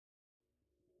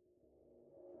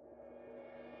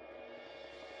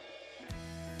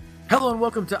Hello and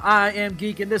welcome to I Am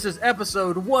Geek, and this is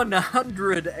episode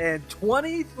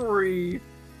 123,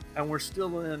 and we're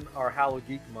still in our Hallow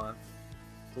Geek month,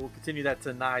 so we'll continue that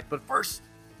tonight. But first,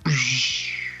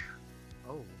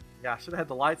 oh yeah, I should have had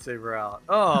the lightsaber out.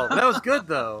 Oh, that was good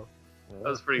though. That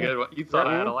was pretty good. You thought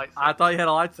I had a lightsaber? I thought you had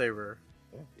a lightsaber.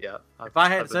 Yeah. If I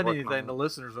hadn't said anything, the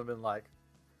listeners would have been like,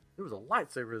 "There was a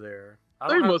lightsaber there."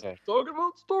 They must be talking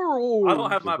about Star Wars. I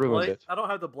don't have my blade. I don't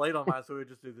have the blade on mine, so we would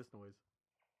just do this noise.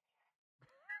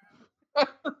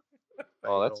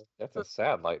 Oh, that's a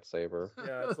sad lightsaber.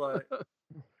 Yeah, it's like.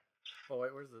 Oh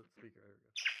wait, where's the speaker?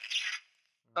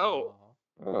 Oh,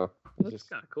 That's just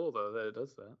kind of cool though that it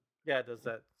does that. Yeah, it does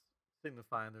that,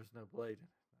 signifying there's no blade.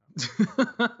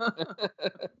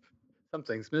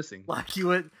 Something's missing. Like you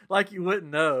wouldn't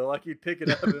know. Like you'd pick it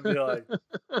up and be like,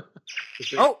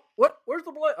 "Oh, what? Where's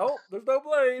the blade? Oh, there's no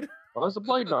blade." Why is the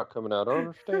blade not coming out? I don't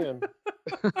understand.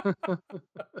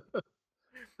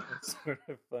 It's sort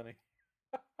of funny.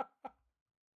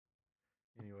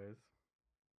 Anyways,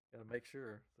 gotta make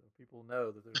sure so people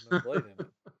know that there's no blade in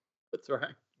it. That's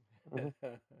right.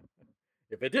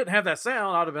 If it didn't have that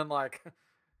sound, I'd have been like,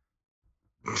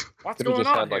 "What's Could've going just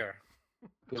on had, here?"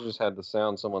 You just had the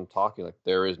sound someone talking like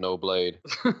there is no blade.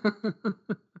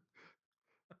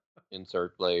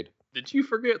 Insert blade. Did you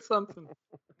forget something?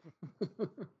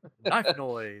 Knife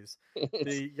noise.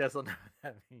 You guys don't know what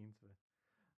that means.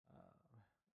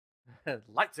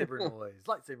 Lightsaber noise.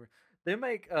 Lightsaber. They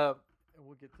make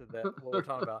we'll get to that what we're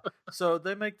talking about. So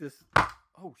they make this.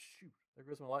 Oh shoot! There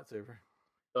goes my lightsaber.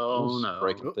 Oh no!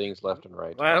 Breaking things left and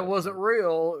right. Well, it wasn't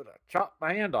real. I chopped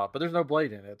my hand off, but there's no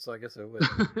blade in it, so I guess it would.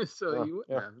 So you wouldn't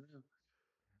Yeah.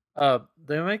 have.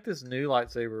 They make this new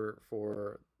lightsaber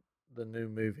for the new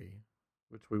movie,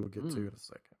 which we will get to in a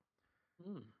second.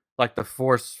 Like the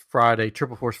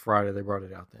Triple Force Friday, they brought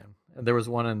it out then. And there was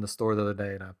one in the store the other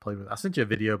day, and I played with it. I sent you a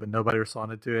video, but nobody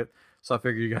responded to it, so I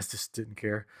figured you guys just didn't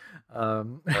care. I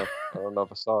don't know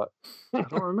if I saw it. I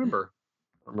don't remember.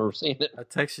 I remember seeing it. I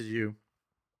texted you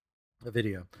a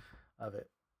video of it,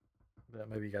 but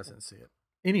maybe you guys didn't see it.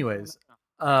 Anyways,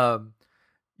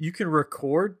 you can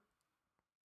record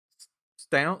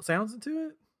sounds into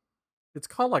it. It's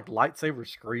called like Lightsaber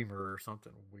Screamer or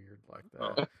something weird like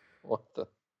that. What the?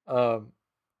 I'm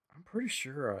pretty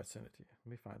sure I sent it to you.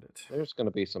 Let me find it. There's going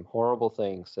to be some horrible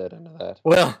things said into that.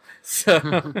 Well, so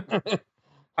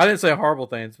I didn't say horrible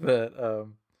things, but where's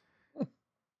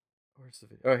the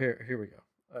video? Oh, here we go.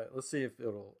 All right, let's see if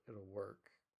it'll work.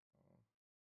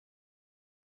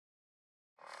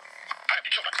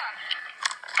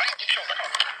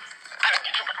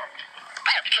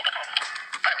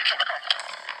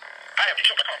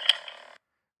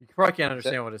 You probably can't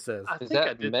understand what it says. Is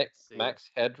that Max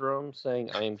Headroom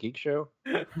saying "I am Geek Show"?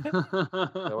 Is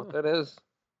that what that is?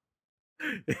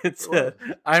 It's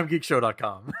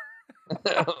IamGeekShow.com.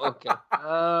 Okay.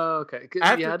 Okay.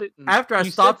 After I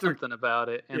you stopped said something about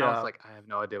it, and I was like, I have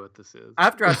no idea what this is.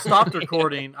 After I stopped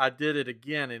recording, I did it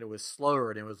again, and it was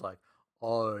slower, and it was like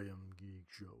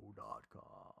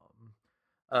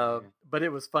IamGeekShow.com. But it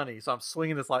was funny. So I'm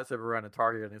swinging this lightsaber around in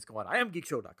Target, and it's going,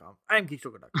 IamGeekShow.com.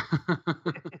 IamGeekShow.com.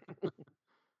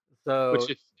 So, which,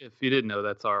 if you didn't know,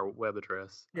 that's our web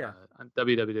address. Yeah.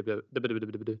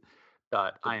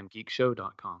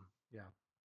 www.iamgeekshow.com. Yeah.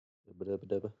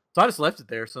 So I just left it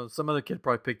there. So some other kid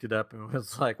probably picked it up and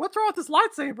was like, "What's wrong with this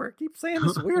lightsaber? It keeps saying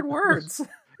these weird words."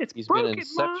 He's been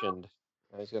inceptioned.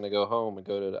 He's going to go home and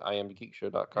go to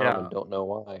IamGeekShow.com and don't know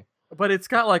why. But it's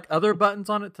got like other buttons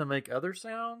on it to make other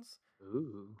sounds.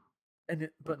 Ooh.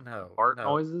 But no. Fart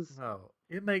noises? No.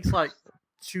 It makes like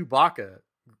Chewbacca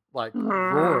like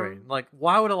roaring. Like,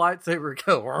 why would a lightsaber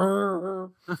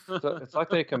go? So it's like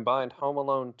they combined Home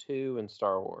Alone 2 and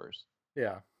Star Wars.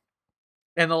 Yeah.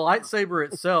 And the lightsaber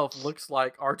itself looks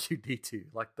like R2-D2.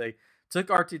 Like they took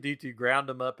R2-D2, ground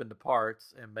him up into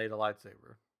parts, and made a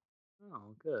lightsaber.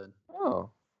 Oh, good.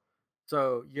 Oh.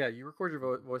 So, yeah, you record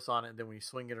your voice on it, and then when you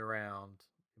swing it around,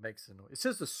 it makes a noise. It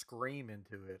says to scream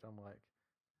into it. I'm like,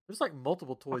 there's like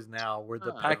multiple toys now where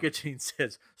the packaging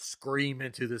says scream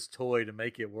into this toy to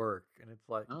make it work. And it's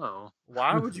like,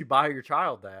 why would you buy your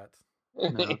child that?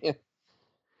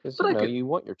 Because you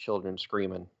want your children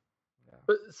screaming. Yeah.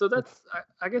 But so that's,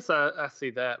 I guess I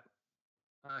see that.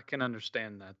 I can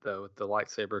understand that though with the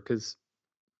lightsaber, because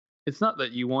it's not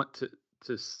that you want to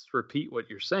repeat what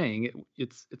you're saying.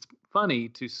 It's funny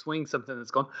to swing something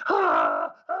that's going.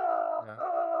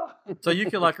 So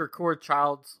you can like record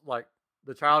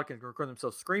the child can record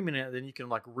themselves screaming it, and then you can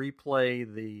like replay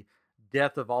the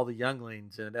death of all the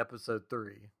younglings in episode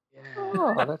 3. Yeah.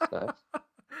 Oh, that's nice.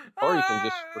 Or you can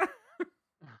just,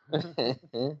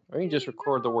 or you can just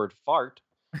record the word fart.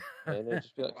 and it'd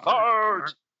just be like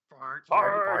Fart, fart, fart,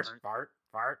 fart, fart. fart,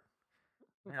 fart.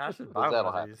 Man, I should Because buy that'll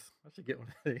one of happen. these. I should get one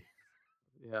of these.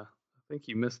 Yeah, I think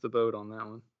you missed the boat on that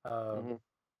one.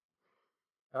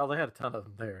 Oh, they had a ton of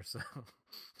them there, so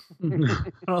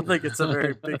I don't think it's a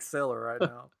very big seller right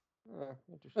now.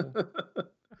 Interesting.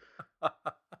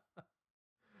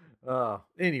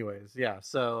 Anyways, yeah.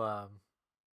 So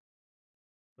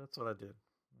that's what I did.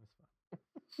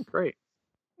 Great.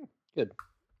 Good.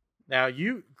 Now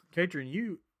you, Katrin,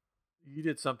 you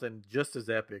did something just as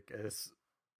epic as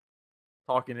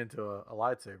talking into a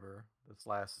lightsaber this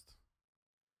last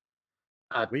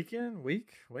week?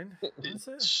 When is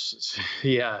it?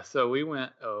 Yeah, so we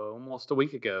went almost a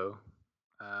week ago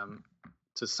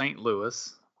to St.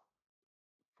 Louis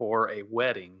for a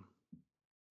wedding.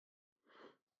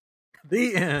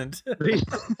 The end.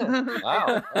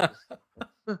 Wow.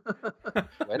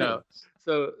 No.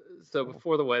 So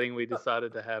before the wedding, we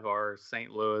decided to have our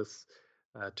St. Louis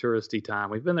touristy time.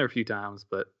 We've been there a few times,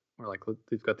 but we're like,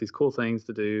 we've got these cool things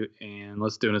to do, and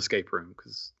let's do an escape room,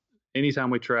 because anytime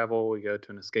we travel, we go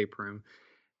to an escape room,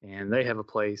 and they have a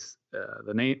place.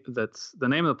 The name of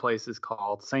the place is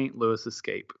called St. Louis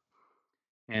Escape,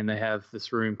 and they have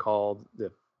this room called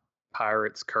the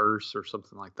Pirate's Curse or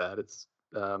something like that.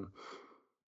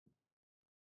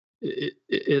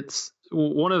 It's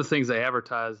one of the things they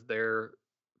advertise their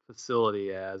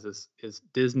facility as is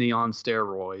Disney on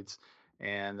steroids,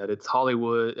 and that it's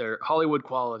Hollywood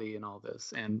quality and all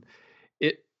this, and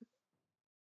it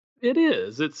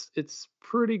is it's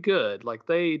pretty good. Like,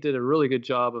 they did a really good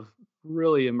job of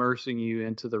really immersing you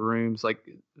into the rooms. Like,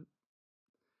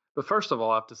 but first of all,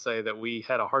 I have to say that we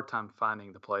had a hard time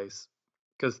finding the place,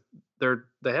 because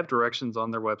they have directions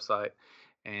on their website,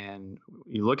 and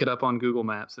you look it up on Google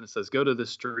Maps and it says go to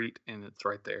this street, and it's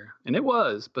right there. And it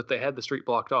was, but they had the street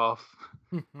blocked off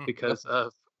because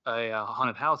of a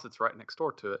haunted house that's right next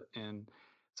door to it. And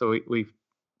so we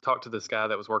talked to this guy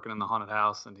that was working in the haunted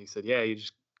house, and he said, yeah, you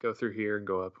just go through here and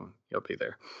go up and you'll be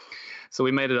there. So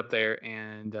we made it up there,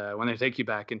 and when they take you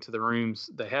back into the rooms,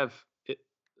 they have it.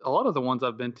 A lot of the ones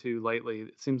I've been to lately,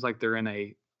 it seems like they're in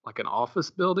an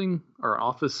office building or an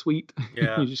office suite.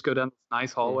 Yeah. You just go down this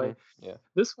nice hallway. Mm-hmm. Yeah.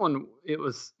 This one, it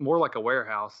was more like a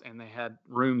warehouse, and they had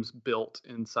rooms built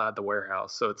inside the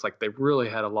warehouse. So it's like they really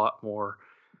had a lot more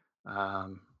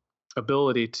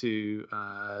ability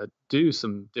to do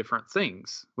some different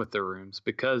things with their rooms,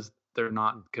 because they're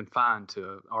not confined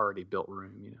to an already built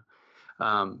room,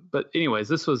 But anyways,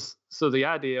 the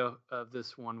idea of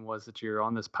this one was that you're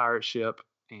on this pirate ship,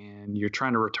 and you're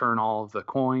trying to return all of the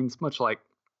coins, much like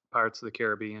Pirates of the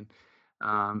Caribbean,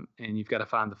 and you've got to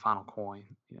find the final coin.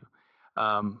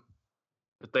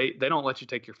 But they don't let you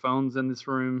take your phones in this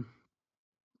room.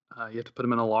 You have to put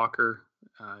them in a locker,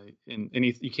 and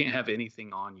you can't have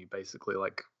anything on you, basically,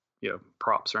 like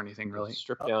props or anything, really.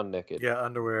 Stripped down naked. Yeah,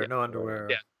 underwear. Yeah. No underwear.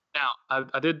 Yeah. Now,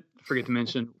 I did forget to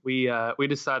mention, we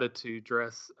decided to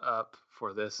dress up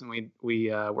for this, and we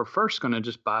were first going to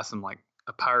just buy some, like,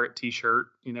 a pirate T-shirt,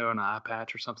 and an eye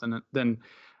patch or something. Then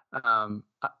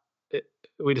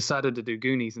we decided to do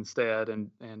Goonies instead, and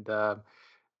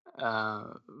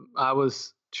I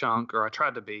was Chunk, or I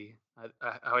tried to be.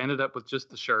 I ended up with just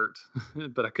the shirt,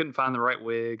 but I couldn't find the right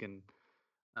wig and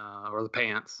or the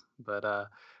pants. But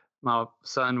my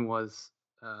son was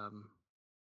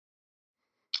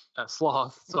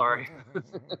Sloth. Sorry,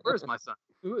 where's my son?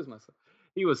 Who is my son?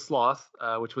 He was Sloth,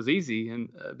 which was easy, and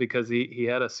because he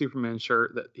had a Superman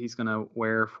shirt that he's going to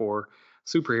wear for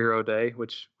Superhero Day,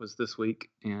 which was this week,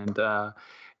 and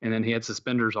then he had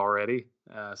suspenders already,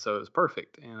 so it was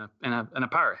perfect, and a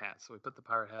pirate hat. So we put the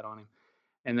pirate hat on him,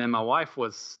 and then my wife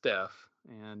was Steph,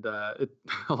 and a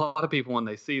lot of people, when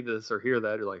they see this or hear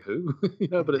that, are like, who?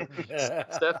 But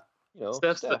Steph.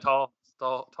 Steph's the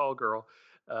tall girl.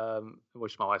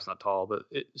 Which my wife's not tall, but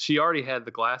she already had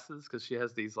the glasses, because she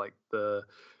has these, like, the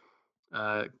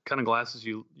kind of glasses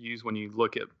you use when you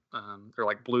look at they're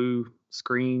like blue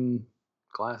screen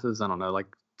glasses. I don't know, like,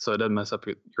 so it doesn't mess up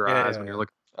your eyes when you're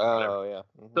looking. Oh yeah.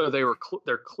 Mm-hmm. So they're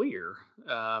clear,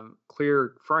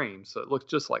 clear frames, so it looks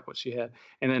just like what she had.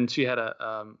 And then she had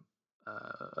a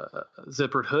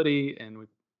zippered hoodie, and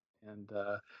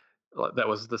that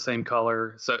was the same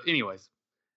color. So anyways,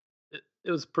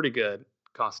 it was pretty good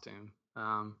costume.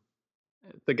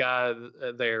 The guy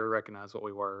there recognized what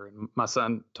we were, and my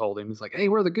son told him, he's like, "Hey,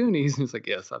 we're the Goonies." He's like,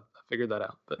 "Yes, I figured that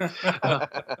out."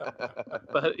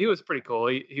 But he was pretty cool.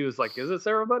 He was like, "Is this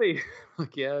everybody?" I'm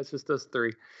like, "Yeah, it's just us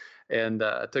three." And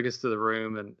took us to the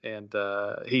room, and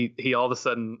he all of a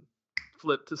sudden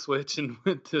flipped the switch and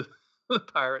went to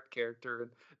pirate character.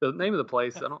 And the name of the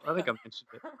place, I think I mentioned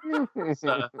it. It's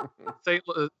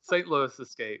St. Louis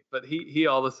Escape, but he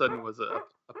all of a sudden was a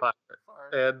pirate,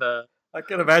 and I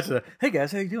can imagine it. Hey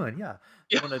guys, how you doing? Yeah,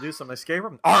 want to do some escape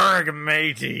room? Arg,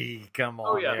 matey, come on!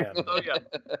 Oh yeah,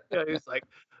 yeah. He's like,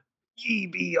 "Ye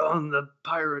be on the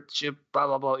pirate ship," blah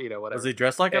blah blah. Whatever. Was he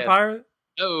dressed like a pirate?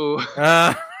 No.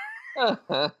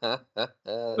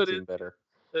 But it's better.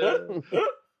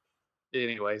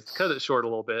 Anyways, cut it short a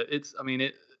little bit.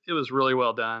 It was really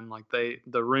well done. Like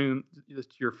the room that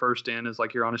you're first in is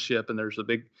like you're on a ship, and there's a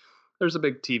big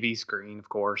TV screen, of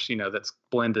course, that's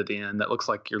blended in, that looks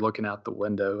like you're looking out the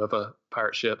window of a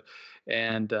pirate ship,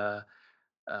 and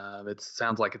it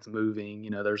sounds like it's moving.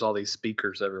 There's all these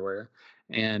speakers everywhere,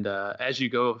 and as you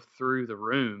go through the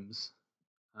rooms,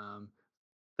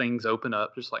 things open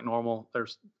up just like normal.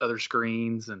 There's other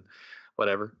screens and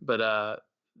whatever, but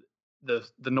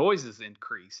the noises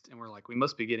increased, and we're like, we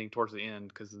must be getting towards the end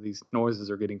because these noises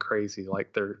are getting crazy,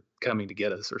 like they're coming to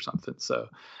get us or something. So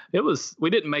we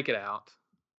didn't make it out.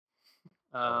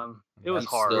 It was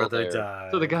hard.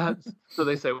 So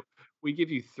they say, we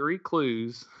give you 3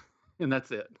 clues and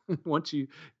that's it. Once you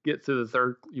get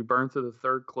to you burn through the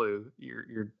third clue,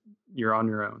 you're on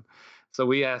your own. So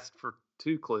we asked for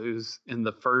 2 clues in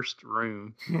the first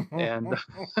room, and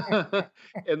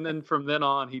and then from then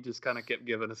on, he just kind of kept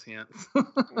giving us hints.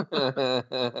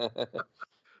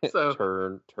 So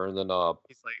turn the knob.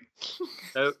 He's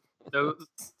like, no,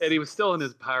 and he was still in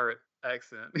his pirate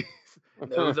accent.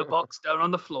 No, the box down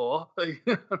on the floor.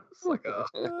 It's like,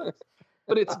 oh.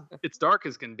 But it's dark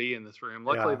as can be in this room.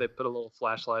 Luckily, they put a little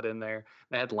flashlight in there.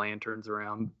 They had lanterns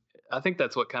around. I think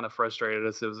that's what kind of frustrated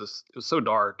us. It was so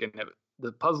dark, and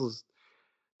the puzzles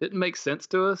didn't make sense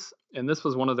to us. And this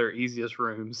was one of their easiest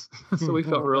rooms, so we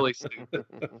felt really stupid.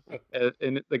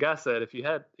 And the guy said, if you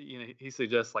had, he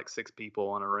suggests like 6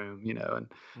 people in a room, and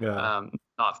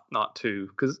not 2,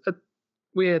 because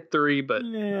we had 3, but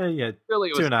yeah,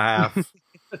 really it was 2.5.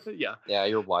 Yeah,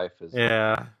 your wife is.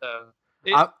 Yeah.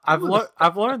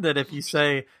 I've learned that if you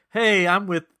say, "Hey, I'm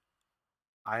with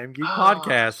I Am Geek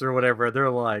Podcast" or whatever, they're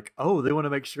like, "Oh, they want to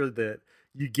make sure that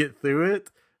you get through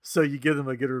it, so you give them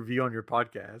a good review on your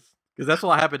podcast." Because that's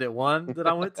what happened at one that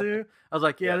I went to. I was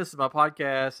like, "Yeah, this is my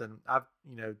podcast, and I've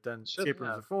done escape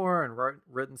rooms before and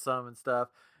written some and stuff."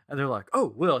 And they're like,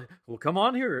 "Oh, well, come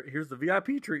on here. Here's the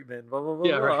VIP treatment." Blah blah blah.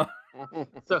 Yeah, blah. Right.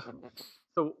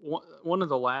 So one of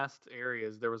the last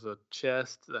areas, there was a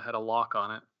chest that had a lock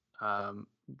on it.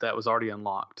 That was already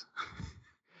unlocked.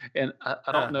 And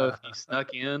I don't know if he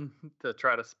snuck in to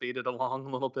try to speed it along a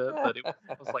little bit, but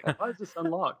I was like, why is this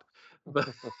unlocked? But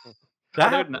I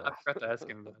forgot to ask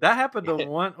him. That happened to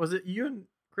one. Was it you and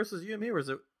Chris? Was you and me, or was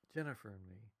it Jennifer and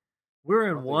me? We were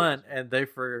in one, and there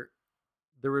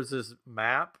was this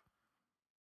map,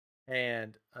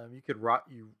 and you could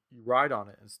write on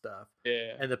it and stuff.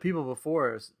 Yeah. And the people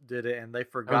before us did it, and they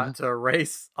forgot to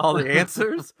erase all the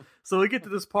answers. So we get to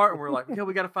this part, and we're like, "Okay,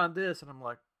 we got to find this." And I'm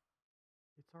like,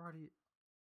 "It's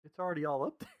already all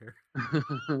up there."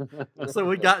 So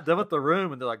we got done with the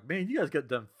room, and they're like, "Man, you guys got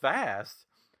done fast."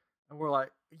 And we're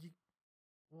like,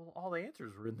 "Well, all the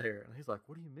answers were in there." And he's like,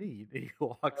 "What do you mean?" And he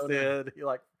walks in.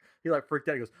 He freaked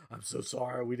out. He goes, "I'm so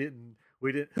sorry. We didn't.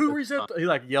 Who reset?" He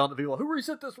yelling at people, "Who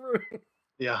reset this room?"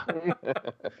 Yeah.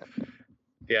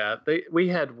 Yeah. We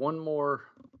had one more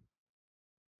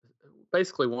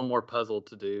puzzle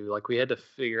to do. Like, we had to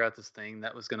figure out this thing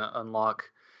that was going to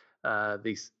unlock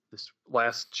this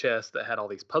last chest that had all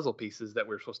these puzzle pieces that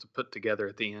we were supposed to put together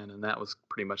at the end, and that was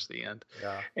pretty much the end.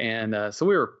 Yeah. And so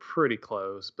we were pretty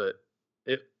close, but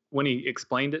when he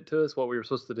explained it to us, what we were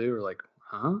supposed to do, we're like,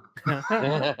 huh? Never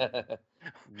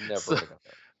forgot that.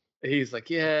 He's like,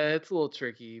 yeah, it's a little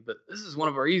tricky, but this is one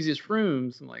of our easiest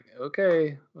rooms. I'm like,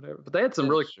 okay, whatever. But they had some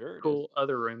really cool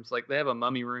other rooms. Like, they have a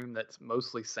mummy room that's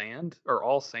mostly sand, or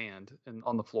all sand, and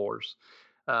on the floors.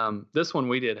 This one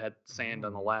we did had sand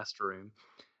on the last room.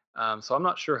 So I'm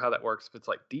not sure how that works, if it's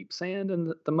like deep sand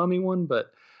in the mummy one,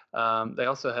 but they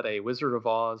also had a Wizard of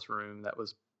Oz room that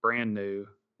was brand new.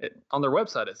 On their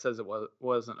website, it says it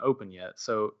wasn't open yet.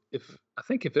 So I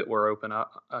think if it were open, I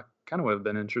kind of would have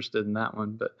been interested in that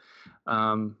one. But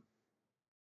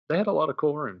they had a lot of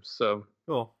cool rooms. So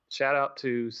cool. Shout out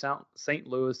to St.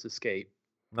 Louis Escape.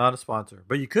 Not a sponsor,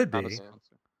 but you could be.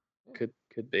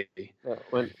 Could be. Yeah,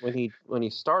 when he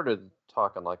started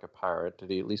talking like a pirate, did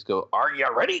he at least go, "Are you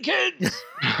ready, kids?"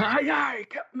 Aye, aye,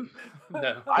 Captain.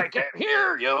 No, I can't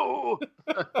hear you.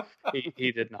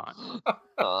 He did not.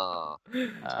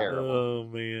 Terrible. Oh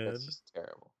man, that's just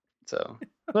terrible. So,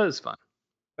 but it's fun.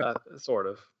 Sort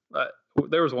of.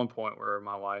 there was one point where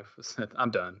my wife said,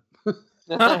 "I'm done,"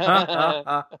 and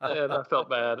I felt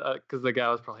bad because the guy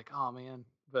was probably like, "Oh man,"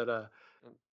 but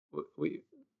we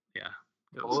yeah,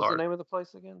 it What was was the hard. name of the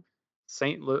place again?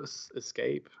 St. Louis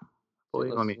Escape, I St.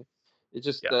 believe. Louis. It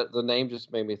just Yeah. the name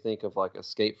just made me think of like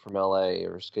Escape from L.A.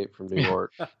 or Escape from New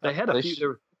York. They had a They few.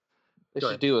 should they Go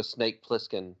should ahead. do a Snake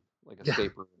Plissken like Yeah.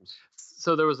 escape rooms.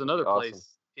 So there was another awesome.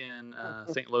 place in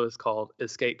St. Louis called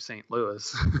Escape St. Louis.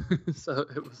 So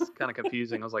it was kind of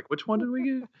confusing. I was like, which one did we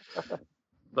get?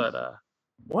 But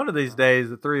one of these days,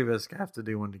 the three of us have to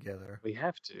do one together. we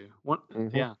have to. One,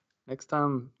 Mhm. yeah. Next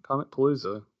time, Comic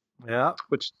Palooza. Yeah.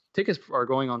 Which tickets are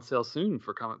going on sale soon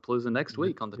for Comic Palooza next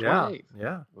week on the 28th.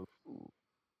 Yeah. Ooh.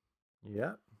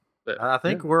 Yeah. But, I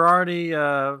think we're already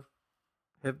have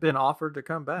been offered to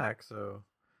come back, so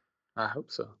I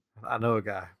hope so. I know a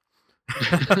guy.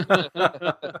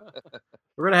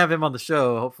 We're gonna have him on the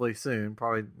show hopefully soon,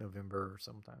 probably November or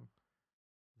sometime.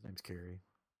 His name's Kerry. You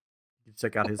can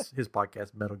check out his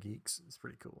podcast, Metal Geeks. It's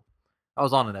pretty cool. I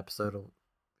was on an episode a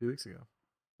few weeks ago.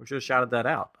 We should have shouted that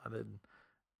out. I didn't.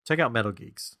 Check out Metal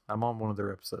Geeks. I'm on one of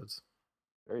their episodes.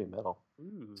 Very metal.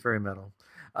 Ooh. It's very metal.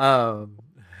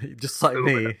 Just like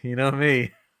me, you know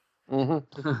me.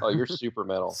 Mm-hmm. Oh, you're super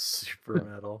metal. Super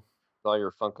metal. All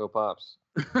your Funko Pops.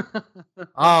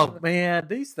 Oh man,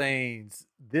 these things.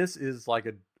 This is like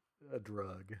a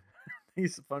drug.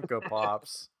 These Funko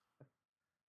Pops.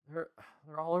 They're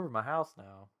all over my house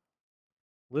now.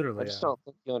 Literally. I just don't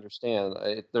think you understand.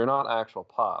 They're not actual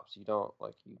pops. You don't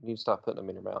like. You need to stop putting them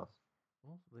in your mouth.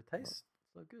 Well, they taste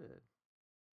so good.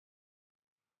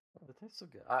 They taste so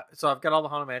good. So I've got all the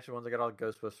Haunted Mansion ones. I got all the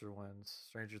Ghostbuster ones,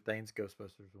 Stranger Things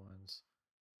Ghostbusters ones,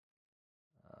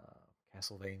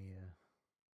 Castlevania.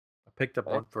 I picked up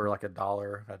one for like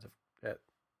 $1 at a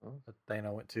thing I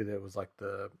went to that was like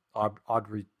the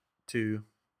Audrey 2.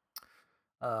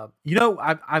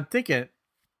 I'm thinking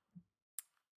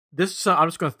this. I'm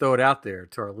just going to throw it out there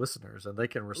to our listeners, and they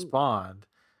can respond.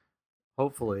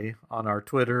 Hopefully on our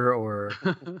Twitter or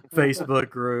Facebook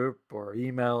group or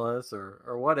email us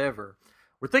or whatever.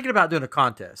 We're thinking about doing a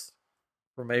contest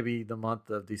for maybe the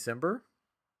month of December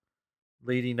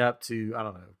leading up to, I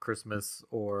don't know, Christmas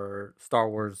or Star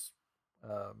Wars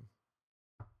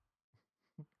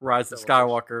Rise of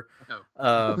Skywalker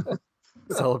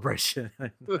celebration.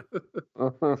 It's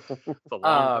a long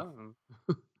time.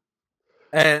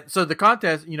 And so the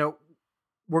contest,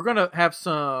 we're going to have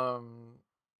some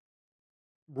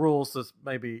rules. That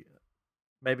maybe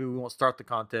we won't start the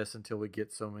contest until we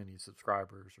get so many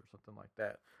subscribers or something like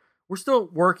that. We're still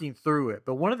working through it,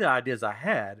 but one of the ideas I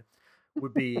had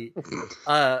would be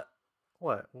what?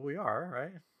 Well, we are,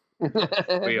 right?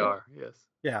 We are, yes.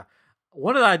 Yeah.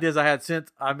 One of the ideas I had,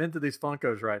 since I'm into these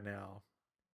Funkos right now,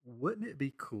 wouldn't it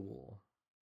be cool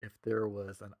if there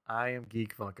was an I Am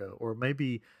Geek Funko, or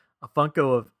maybe a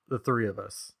Funko of the three of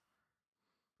us?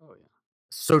 Oh yeah.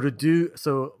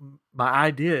 So my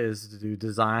idea is to do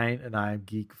design an I Am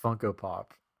Geek Funko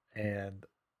Pop, and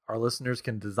our listeners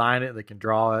can design it, they can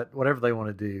draw it, whatever they want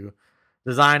to do.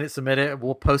 Design it, submit it.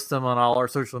 We'll post them on all our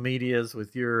social medias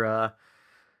with your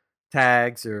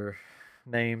tags or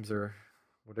names or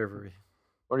whatever.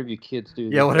 Whatever you kids do.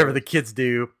 Yeah, whatever the kids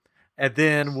do. And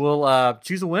then we'll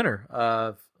choose a winner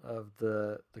of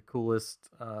the coolest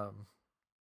I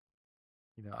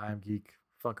Am Geek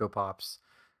Funko Pops.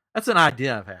 That's an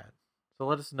idea I've had. So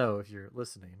let us know if you're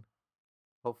listening.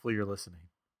 Hopefully you're listening.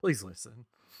 Please listen.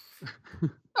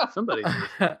 Somebody's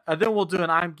and then we'll do an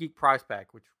I'm Geek prize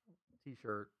pack, which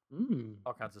t-shirt,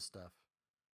 all kinds of stuff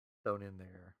thrown in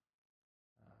there.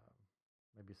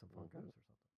 Maybe some Funkos or something.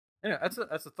 Anyway,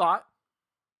 that's a thought.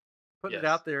 Putting it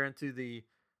out there into the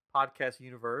podcast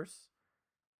universe.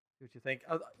 See what you think.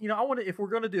 I want to, if we're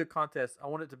going to do a contest, I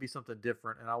want it to be something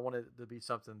different, and I want it to be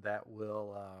something that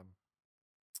will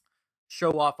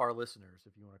show off our listeners,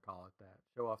 if you want to call it that.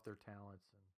 Show off their talents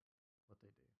and what they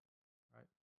do. Right?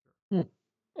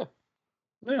 Sure.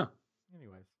 Yeah.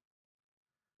 Anyways.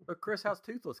 So, Chris, how's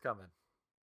Toothless coming?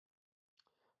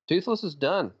 Toothless is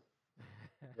done.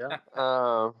 Yeah.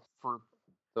 For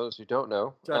those who don't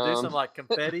know. Should I do some like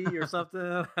confetti or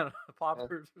something?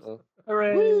 Poppers or something?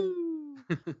 Hooray!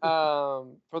 For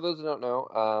those who don't know,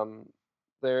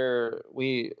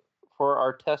 for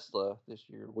our Tesla this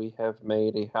year, we have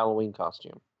made a Halloween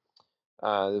costume.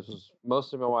 This was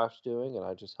mostly my wife's doing, and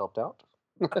I just helped out.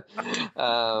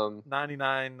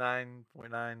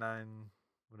 99.99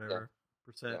 whatever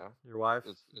percent your wife's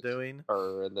it's doing.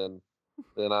 Her, and then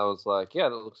I was like, yeah,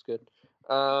 that looks good.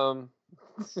 No,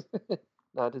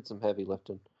 I did some heavy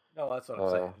lifting. No, that's what I'm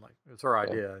saying. Like, it's her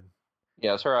idea.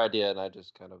 Yeah, it's her idea, and I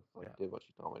just kind of did what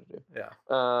she told me to do. Yeah.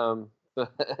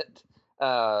 But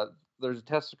there's a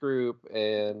Tesla group,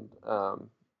 and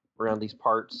around these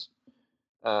parts,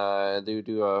 they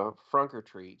do a frunk or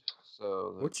treat.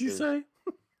 So What'd you say?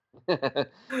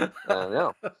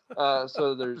 no.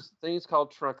 So there's things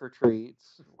called trunk or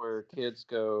treats where kids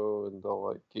go and they'll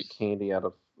like get candy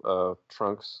out of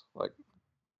trunks. Like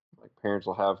parents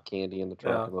will have candy in the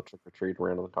trunk and they'll trick or treat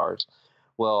around in the cars.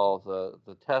 Well,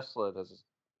 the Tesla doesn't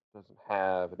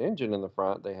have an engine in the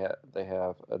front. They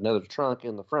have another trunk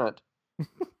in the front.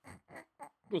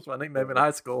 That was my nickname in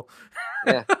high school.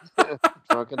 Yeah,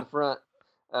 trunk in the front.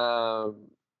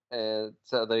 And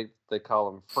so they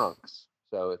call them frunks.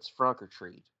 So it's frunk or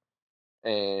treat.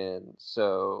 And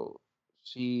so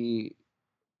we're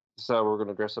going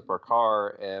to dress up our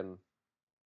car, and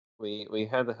we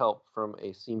had the help from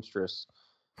a seamstress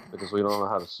because we don't know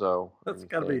how to sew. That's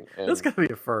gotta be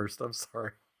a first. I'm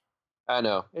sorry. I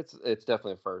know it's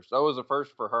definitely a first. That was a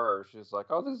first for her. She was like,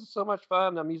 "Oh, this is so much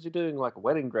fun. I'm usually doing like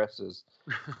wedding dresses."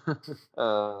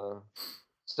 So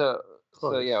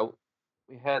yeah,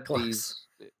 we had these.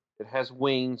 It has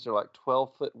wings. They're like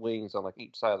 12-foot wings on like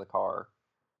each side of the car.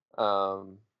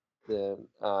 Then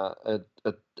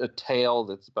a tail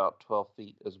that's about 12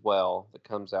 feet as well that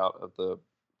comes out of the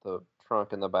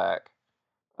trunk in the back.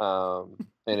 And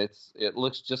it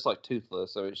looks just like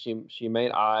Toothless. So she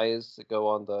made eyes that go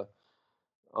on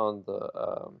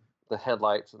the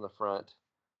headlights in the front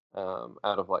out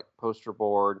of like poster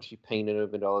board. She painted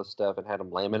them and all this stuff and had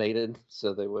them laminated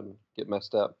so they wouldn't get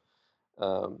messed up.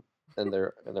 And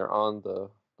they're on the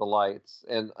lights,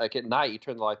 and like at night you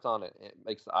turn the lights on, it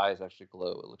makes the eyes actually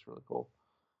glow. It looks really cool.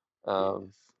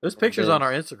 There's pictures on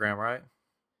our Instagram, right?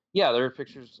 Yeah, there are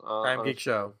pictures on Geek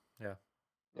Show. Yeah.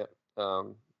 Yep.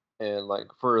 And like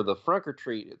for the frunk or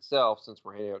treat itself, since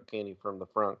we're handing out candy from the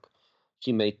frunk,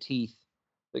 she made teeth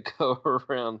that go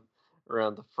around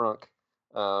the frunk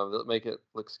that make it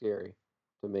look scary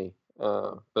to me.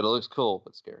 But it looks cool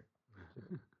but scary.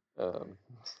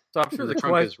 So I'm sure the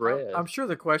question is red. I'm sure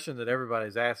the question that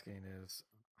everybody's asking is,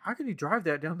 how can you drive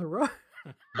that down the road?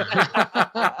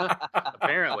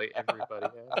 Apparently, everybody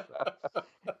has that.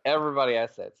 Everybody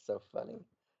has that. It's so funny.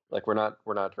 Like we're not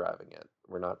driving it.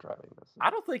 We're not driving this.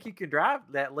 I don't think you can drive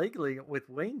that legally with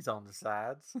wings on the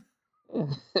sides.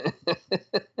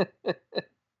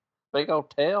 Big old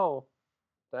tail.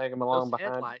 Tag them along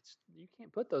behind. Headlights. You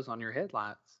can't put those on your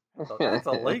headlights. That's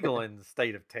illegal in the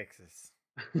state of Texas.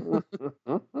 Now,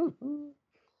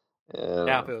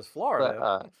 if it was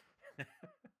Florida,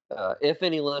 if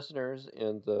any listeners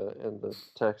in the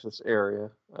Texas area,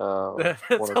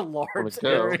 that's a large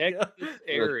area.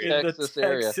 Texas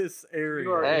area.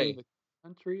 You are in the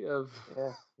country of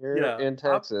you're in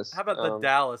Texas. How about the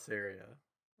Dallas area?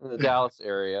 The Dallas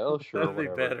area. Oh, sure. That'd be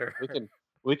better.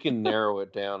 We can narrow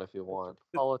it down if you want.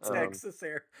 Texas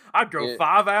area. I drove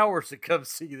 5 hours to come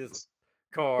see this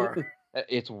car.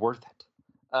 It's worth it.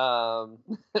 I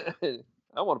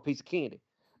want a piece of candy.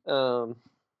 I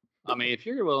mean, if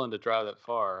you're willing to drive that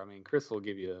far, I mean, Chris will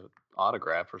give you an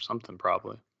autograph or something,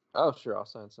 probably. Oh, sure, I'll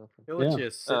sign something. He'll let you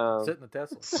sit in the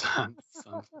Tesla.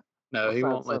 No, he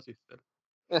won't let you sit.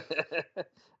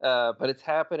 But it's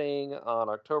happening on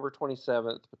October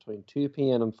 27th between 2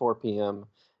 p.m. and 4 p.m.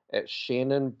 at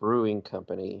Shannon Brewing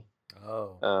Company.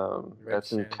 Oh.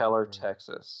 That's in Keller,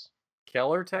 Texas.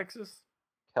 Keller, Texas?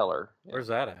 Keller. Yeah. Where's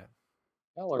that at?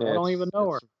 Keller. I don't even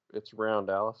know her. It's around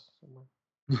Dallas somewhere.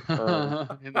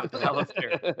 In the Dallas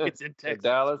area. It's in Texas.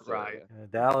 Dallas, right?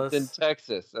 Dallas. It's in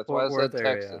Texas. That's why I said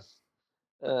Texas.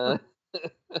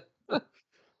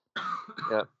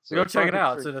 Yeah. So go check it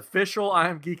out. It's an official I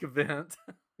Am Geek event.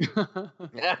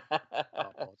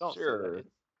 Sure.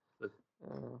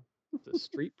 It's a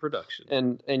street production.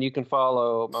 And you can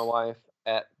follow my wife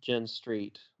at Jen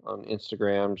Street on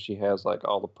Instagram. She has like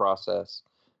all the process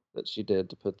that she did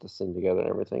to put this thing together and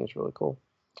everything. It's really cool.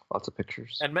 Lots of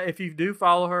pictures. And if you do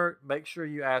follow her, make sure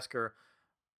you ask her,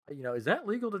 is that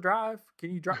legal to drive?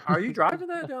 Can you drive? Are you driving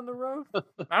that down the road?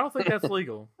 I don't think that's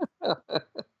legal.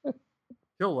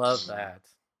 She'll love that.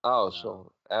 Oh,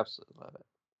 she'll absolutely love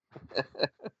it.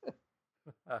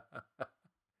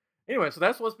 Anyway, so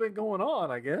that's what's been going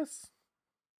on, I guess.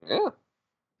 Yeah.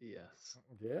 Yes.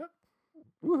 Yeah.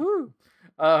 Woohoo.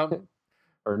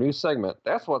 Our new segment.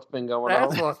 That's what's been going on.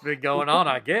 That's what's been going on,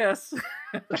 I guess.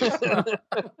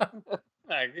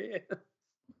 I guess.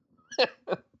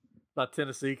 Not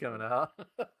Tennessee coming out.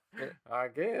 I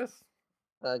guess.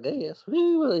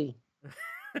 Woo-wee.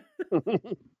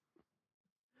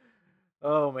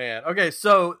 Oh, man. Okay,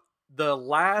 so the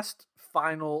last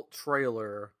final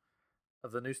trailer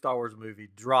of the new Star Wars movie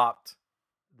dropped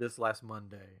this last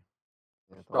Monday.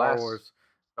 Yeah, Star Wars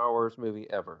Star Wars movie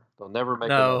ever. They'll never make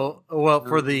No, well,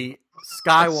 for the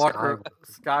Skywalker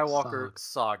Skywalker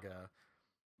saga,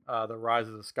 the Rise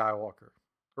of Skywalker.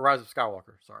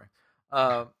 Sorry.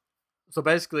 So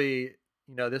basically,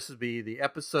 this would be the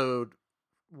episode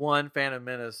 1, Phantom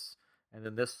Menace, and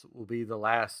then this will be the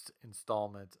last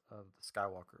installment of the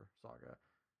Skywalker saga,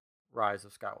 Rise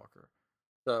of Skywalker.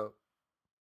 So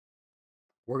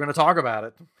we're going to talk about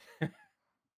it.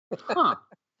 Huh.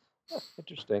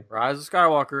 Interesting. Rise of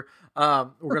Skywalker.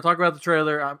 We're going to talk about the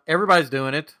trailer. Everybody's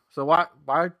doing it, so why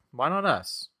not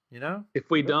us? If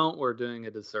we don't, we're doing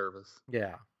a disservice.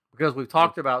 Yeah, because we've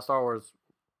talked about Star Wars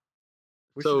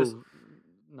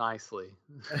nicely.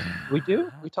 We do?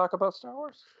 We talk about Star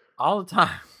Wars? all the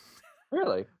time.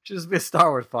 Really? Should just be a Star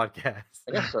Wars podcast.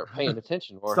 I gotta start paying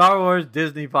attention more. Star Wars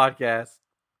Disney podcast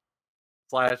 /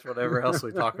 whatever else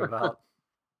we talk about.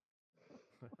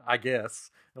 I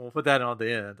guess. And we'll put that on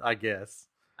the end. I guess.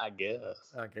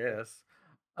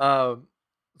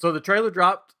 So the trailer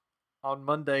dropped on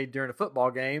Monday during a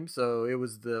football game. So it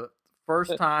was the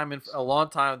first time in a long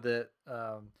time that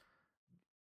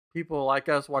people like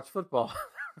us watch football.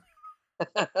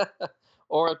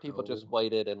 Or people just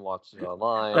waited and watched it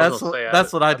online.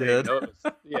 That's what I did.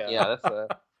 Yeah,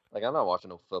 like I'm not watching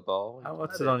no football. I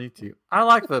watch it on YouTube. I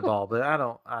like football, but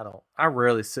I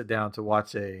rarely sit down to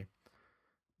watch a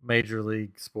major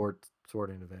league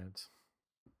sporting event.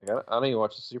 I don't even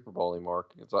watch the Super Bowl anymore.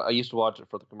 I used to watch it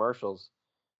for the commercials.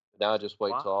 Now I just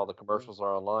wait till all the commercials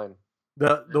are online.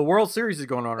 The World Series is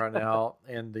going on right now,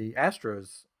 and the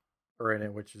Astros are in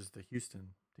it, which is the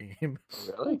Houston team.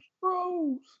 Really?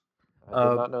 Bros. I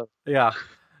did not know. Yeah.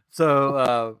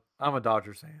 So I'm a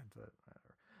Dodgers fan, but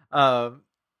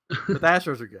the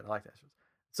Astros are good. I like the Astros.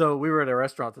 So we were at a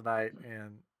restaurant tonight,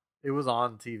 and it was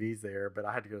on TVs there, but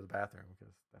I had to go to the bathroom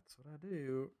because that's what I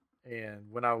do.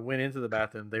 And when I went into the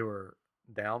bathroom, they were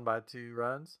down by 2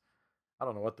 runs. I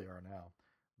don't know what they are now.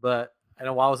 But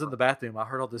while I was in the bathroom, I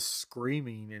heard all this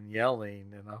screaming and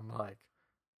yelling, and I'm like,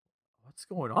 what's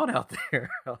going on out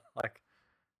there? Like,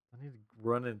 I need to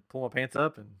run and pull my pants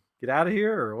up and get out of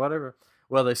here or whatever.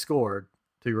 Well, they scored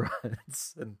 2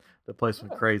 runs, and the place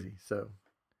went crazy. So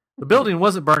the building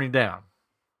wasn't burning down.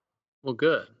 Well,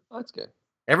 good. Oh, that's good.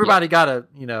 Everybody got a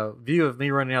view of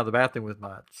me running out of the bathroom with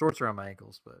my shorts around my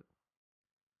ankles, but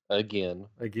again,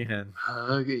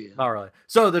 not really.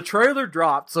 So the trailer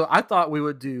dropped. So I thought we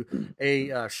would do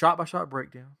a shot by shot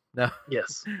breakdown. No,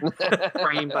 yes,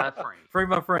 frame by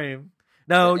frame.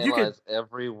 No, you could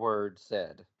every word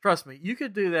said. Trust me, you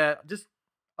could do that. Just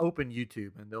open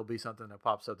YouTube, and there'll be something that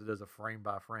pops up that does a frame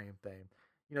by frame thing.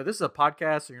 This is a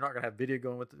podcast, so you're not gonna have video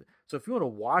going with it. So if you want to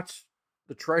watch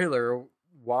the trailer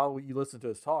while you listen to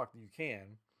us talk, you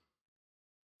can.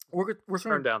 We're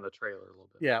turn down the trailer a little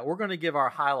bit. Yeah, we're going to give our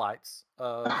highlights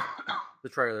of the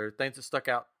trailer, things that stuck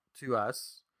out to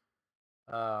us.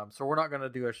 So we're not going to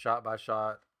do a shot by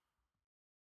shot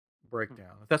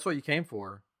breakdown. If that's what you came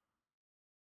for,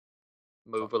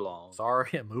 move along. Sorry,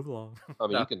 yeah, move along. I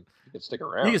mean, you can stick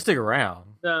around. You can stick around.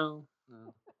 No.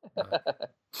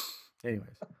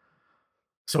 Anyways,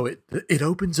 so it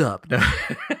opens up. No.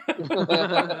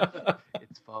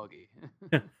 It's foggy.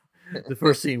 The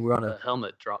first scene, we're on a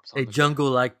helmet drops on a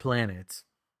jungle-like planet,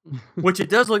 which it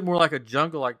does look more like a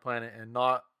jungle-like planet and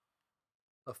not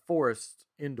a forest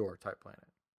indoor type planet,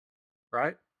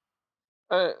 right?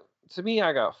 To me,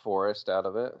 I got forest out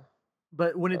of it.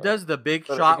 But when it does the big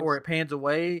shot where it pans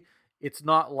away, it's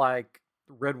not like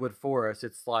redwood forest;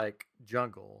 it's like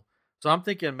jungle. So I'm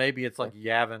thinking maybe it's like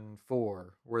Yavin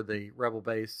 4, where the rebel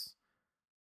base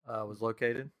was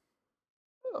located.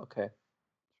 Okay.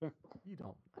 Sure. You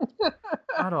don't.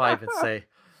 How do I even say?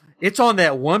 It's on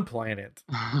that one planet.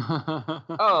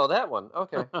 Oh, that one.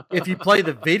 Okay. If you play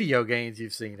the video games,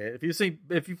 you've seen it.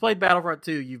 If you played Battlefront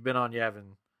 2, you've been on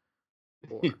Yavin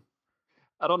 4.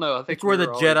 I don't know. I think it's where the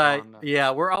Jedi.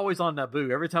 Yeah, we're always on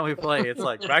Naboo. Every time we play, it's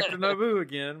like back to Naboo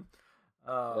again.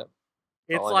 Yep.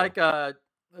 It's like a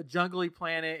jungly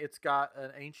planet. It's got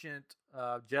an ancient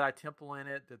Jedi temple in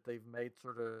it that they've made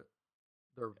sort of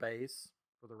their base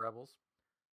for the rebels.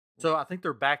 So I think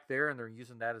they're back there and they're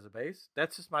using that as a base.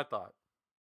 That's just my thought.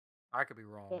 I could be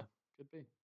wrong. Yeah, could be.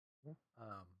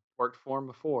 Worked for him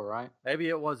before, right? Maybe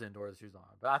it was indoor that she was on,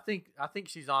 but I think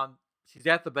she's on. She's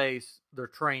at the base. They're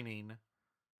training,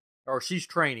 or she's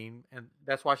training, and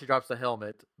that's why she drops the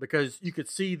helmet, because you could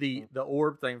see the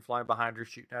orb thing flying behind her,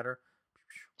 shooting at her.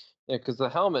 Yeah, because the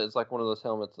helmet is like one of those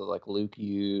helmets that like Luke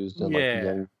used and like the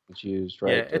young used,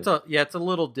 right? Yeah, it's a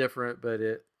little different, but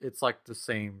it's like the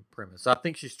same premise. So I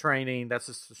think she's training. That's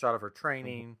just a shot of her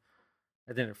training,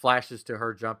 and then it flashes to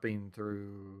her jumping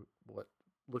through what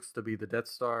looks to be the Death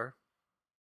Star.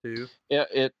 too. Yeah,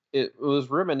 it was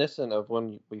reminiscent of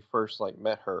when we first like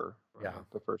met her. Yeah.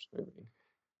 The first movie.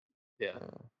 Yeah. So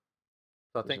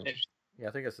I It was think, interesting. yeah,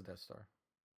 I think it's a Death Star.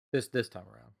 This time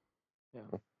around.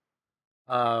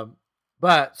 Yeah.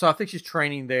 But so I think she's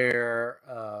training there.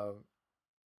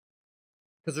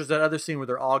 Because there's that other scene where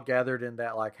they're all gathered in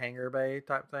that like hangar bay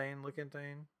type thing, looking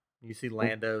thing. You see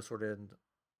Lando sort of, and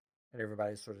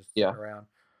everybody's sort of sitting around.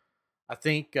 I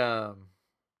think this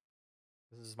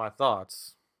is my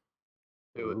thoughts.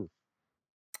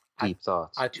 Deep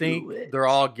thoughts. I think they're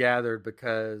all gathered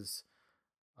because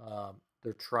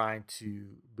they're trying to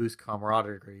boost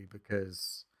camaraderie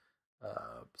because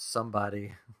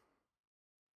somebody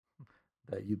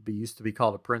that used to be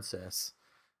called a princess,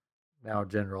 now a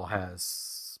general,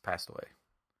 has passed away.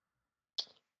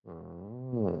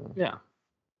 Yeah.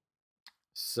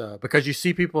 So because you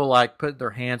see people like putting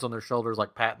their hands on their shoulders,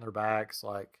 like patting their backs,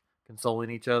 like consoling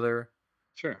each other.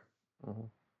 Sure. Mm-hmm.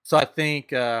 So I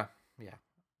think, yeah,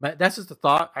 that's just a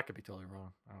thought. I could be totally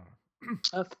wrong. I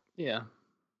don't know. Yeah,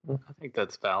 I think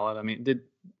that's valid. I mean,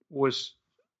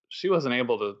 she wasn't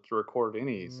able to record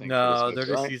anything? No, for this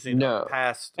they're movie, just using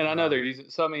past. And I know they're using.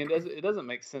 So I mean, it doesn't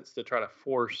make sense to try to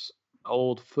force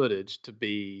old footage to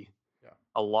be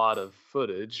a lot of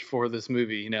footage for this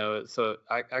movie. You know, so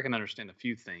I can understand a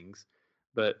few things,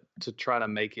 but to try to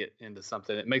make it into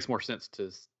something, it makes more sense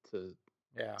to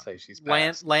say she's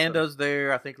passed. Lando's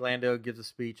there. I think Lando gives a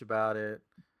speech about it.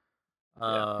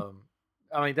 I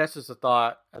mean, that's just a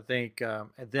thought. I think,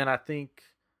 and then I think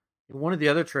in one of the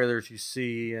other trailers you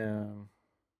see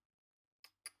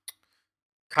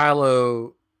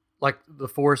Kylo, like the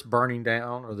forest burning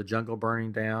down or the jungle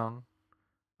burning down.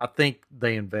 I think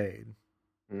they invade.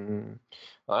 Mm-hmm.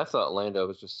 Well, I thought Lando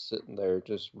was just sitting there,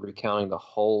 just recounting the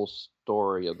whole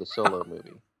story of the Solo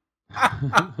movie.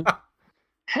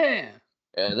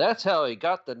 And that's how he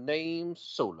got the name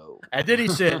Solo. And then he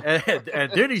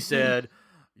said,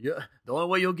 "Yeah, the only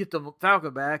way you'll get the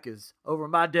Falcon back is over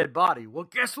my dead body." Well,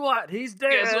 guess what? He's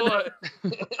dead. Guess what?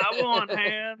 I won,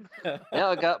 Han. Now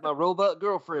I got my robot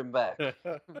girlfriend back. Oh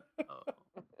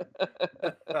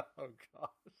gosh.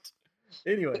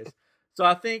 Anyways, so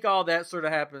I think all that sort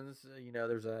of happens. You know,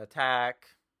 there's an attack.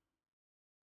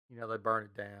 You know, they burn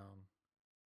it down.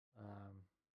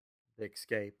 They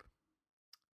escape.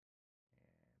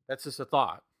 That's just a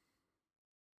thought.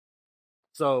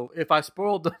 So if I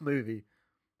spoiled the movie,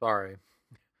 sorry.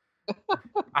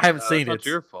 I haven't seen it. It's not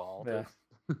your fault. Yeah.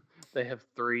 They have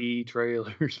 3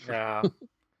 trailers. Yeah.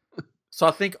 So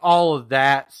I think all of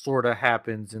that sort of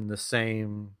happens in the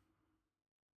same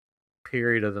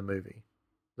period of the movie.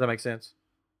 Does that make sense?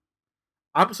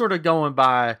 I'm sort of going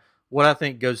by what I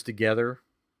think goes together.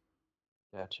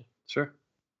 Gotcha. Sure.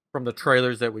 From the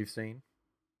trailers that we've seen.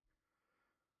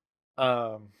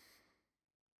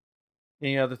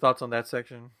 Any other thoughts on that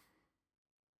section?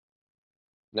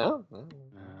 No,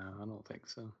 I don't think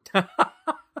so.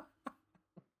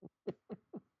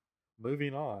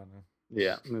 Moving on.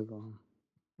 Yeah, move on.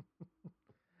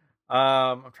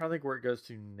 I'm trying to think where it goes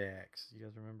to next. You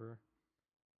guys remember?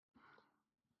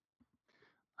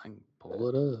 I can pull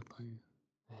it up.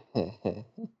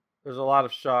 There's a lot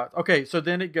of shots. Okay, so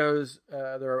then it goes.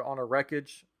 They're on a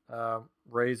wreckage.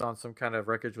 Ray's on some kind of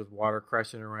wreckage with water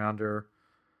crashing around her.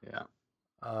 Yeah.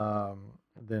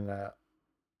 Then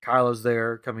Kylo's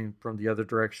there coming from the other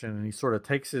direction, and he sort of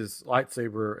takes his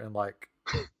lightsaber and like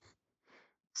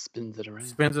spins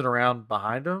it around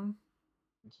behind him.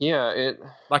 Yeah, it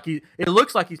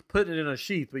looks like he's putting it in a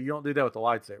sheath, but you don't do that with the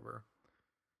lightsaber.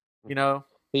 You know,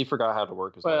 he forgot how to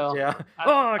work his lightsaber. Yeah.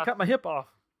 I cut my hip off.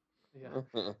 Yeah.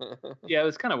 Yeah, it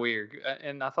was kind of weird,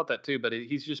 and I thought that too. But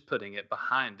he's just putting it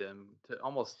behind him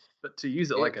to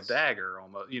use it like a dagger,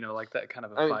 almost. You know, like that kind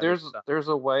of. I mean, there's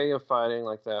a way of fighting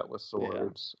like that with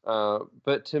swords,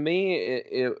 but to me,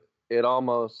 it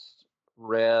almost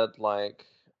read like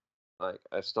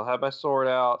I still have my sword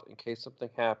out in case something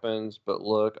happens. But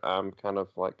look, I'm kind of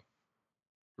like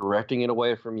directing it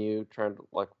away from you, trying to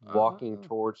like walking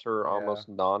towards her, almost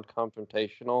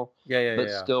non-confrontational. But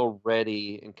still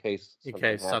ready in case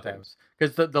something happens.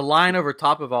 Because the line over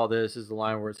top of all this is the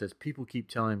line where it says, "People keep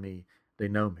telling me they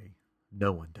know me.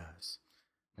 No one does."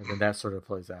 And then that sort of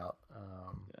plays out.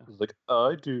 It's like,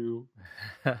 I do.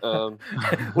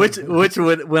 Which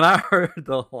when I heard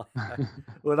the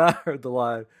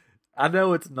line, I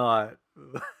know it's not.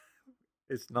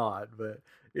 It's not, but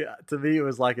yeah, to me it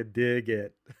was like a dig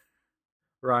at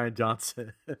Rian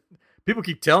Johnson. People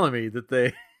keep telling me that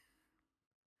they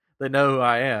know who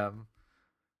I am,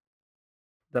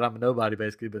 that I'm a nobody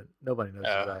basically, but nobody knows who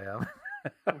I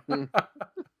am.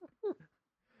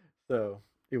 So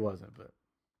he wasn't, but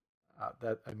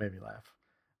that made me laugh.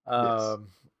 Yes.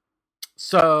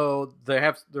 So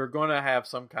they're going to have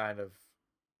some kind of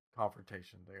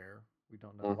confrontation there. We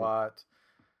don't know what.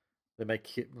 They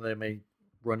may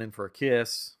run in for a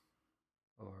kiss,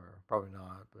 or probably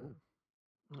not. But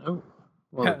Oh,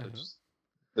 Well,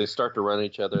 they start to run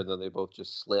each other, and then they both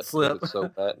just slip. 'Cause it's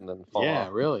so wet, and then fall yeah,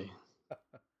 off. really.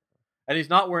 And he's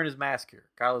not wearing his mask here.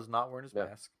 Kylo's not wearing his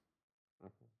mask.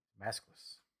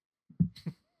 Maskless.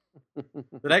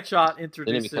 The next shot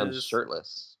introduces. Then he becomes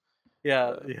shirtless.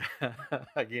 Yeah.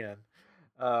 Again,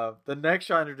 the next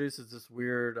shot introduces this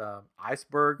weird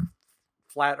iceberg,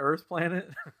 flat Earth planet.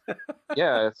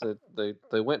 Yeah,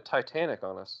 they went Titanic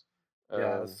on us.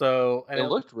 Yeah. So and it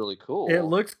looked really cool. It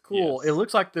looks cool. Yes. It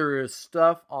looks like there is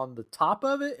stuff on the top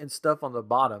of it and stuff on the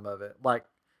bottom of it, like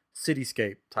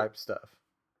cityscape type stuff.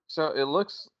 So it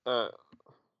looks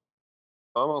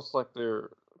almost like they're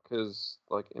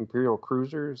like Imperial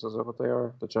cruisers. Is that what they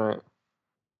are? The giant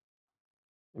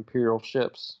Imperial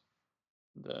ships.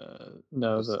 The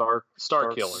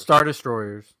Star Killers. Star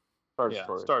Destroyers. Star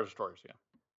Destroyers. Star Destroyers. Yeah.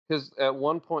 Because at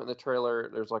one point in the trailer,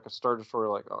 there's like a Star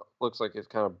Destroyer, looks like it's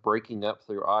kind of breaking up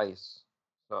through ice.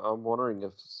 So I'm wondering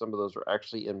if some of those are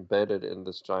actually embedded in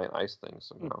this giant ice thing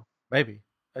somehow. Maybe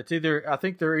it's either. I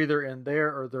think they're either in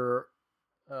there or they're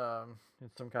in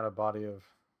some kind of body of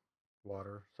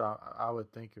water. So I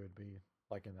would think it would be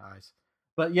like in the ice.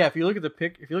 But yeah, if you look at a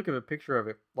picture of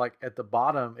it, like at the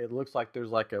bottom, it looks like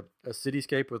there's like a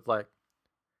cityscape with like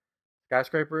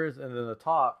skyscrapers, and then the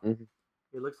top. Mm-hmm.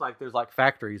 It looks like there's like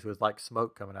factories with like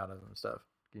smoke coming out of them and stuff.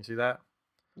 Can you see that?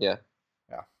 Yeah.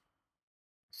 Yeah.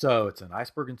 So it's an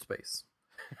iceberg in space.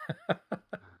 So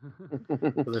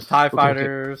there's TIE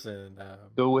fighters and...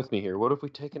 Go with me here. What if we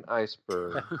take an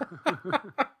iceberg?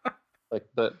 Like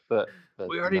the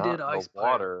we already did ice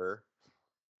water.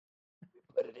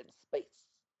 Put it in space.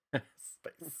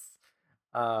 Space.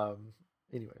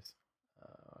 Anyways.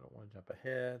 I don't want to jump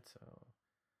ahead,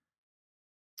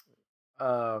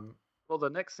 so... well, the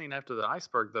next scene after the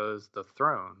iceberg, though, is the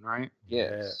throne, right?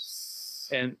 Yes.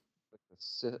 And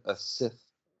a Sith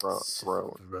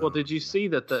throne. Well, did you see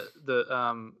that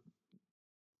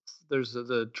there's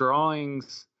the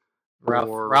drawings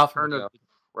for Ralph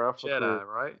Jedi,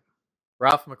 right?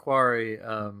 Ralph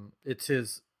McQuarrie, it's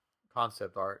his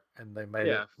concept art, and they made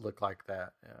it look like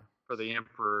that. Yeah. For the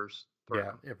Emperor's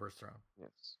throne. Yeah, Emperor's throne.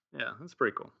 Yes. Yeah, that's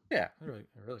pretty cool. Yeah, really It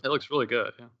cool. looks really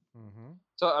good. Yeah. Mm-hmm.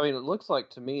 So I mean, it looks like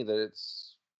to me that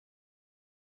it's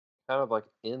kind of like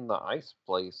in the ice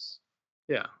place.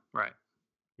 Yeah. Right.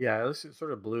 Yeah, it looks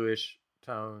sort of bluish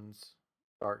tones,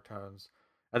 dark tones,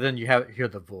 and then you hear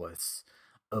the voice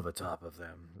over top of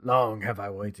them. Long have I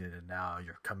waited, and now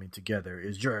you're coming together.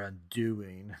 Is your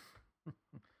undoing?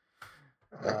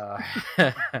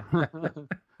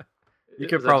 You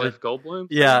could probably Jeff Goldblum.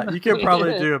 Yeah, you could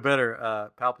probably do a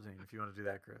better Palpatine if you want to do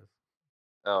that, Chris.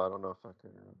 Oh, I don't know if I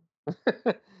can.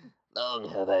 Long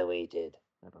have I waited.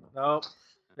 I don't know. Nope.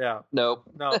 Yeah. Nope.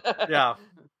 No. Yeah.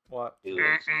 What? Do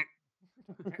it.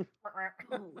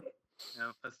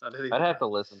 No, that's not it. I'd have to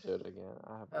listen to it again.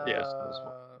 I haven't listened to this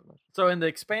one. So in the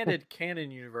expanded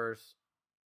canon universe,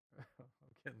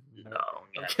 I'm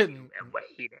getting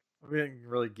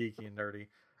really geeky and nerdy.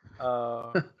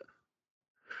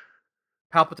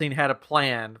 Palpatine had a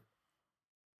plan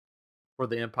for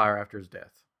the Empire after his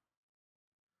death.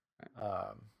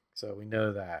 So we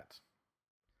know that.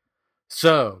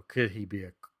 So could he be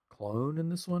a clone in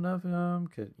this one of him?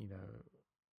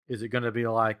 Is it going to be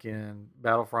like in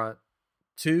Battlefront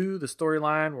 2, the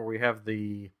storyline where we have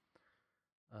the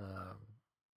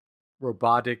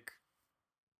robotic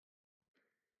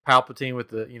Palpatine with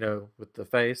the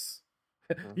face,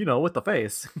 with the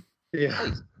face.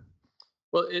 Yeah.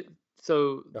 Well,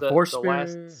 the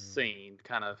last scene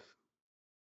kind of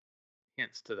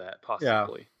hints to that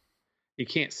possibly. Yeah. You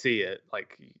can't see it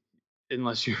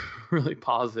unless you really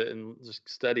pause it and just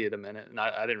study it a minute. And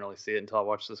I didn't really see it until I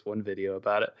watched this one video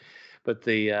about it. But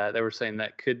they were saying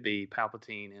that could be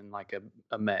Palpatine in like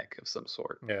a mech of some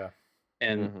sort. Yeah.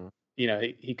 And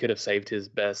he could have saved his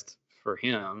best for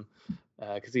him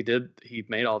because he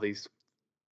made all these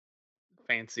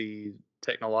fancy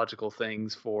technological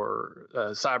things for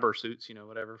cyber suits,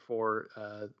 whatever, for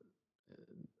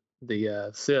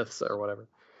the Siths or whatever.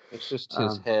 It's just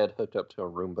his head hooked up to a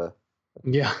Roomba.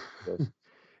 Yeah.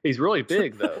 He's really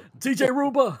big though. DJ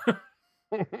Roomba.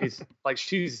 He's like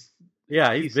he's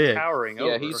big. Towering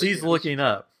over. He's looking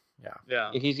up. Yeah.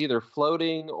 Yeah. He's either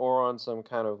floating or on some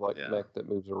kind of mech that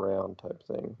moves around type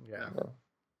thing. Yeah.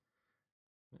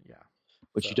 Yeah.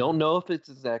 But you don't know if it's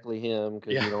exactly him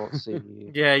because you don't see.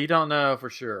 Yeah, you don't know for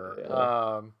sure.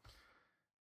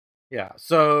 Yeah.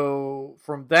 So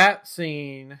from that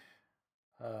scene,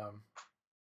 Let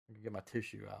me get my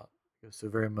tissue out. It's a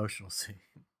very emotional scene.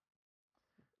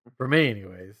 For me,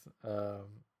 anyways.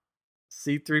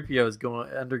 C-3PO is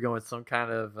undergoing some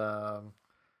kind of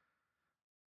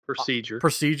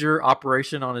procedure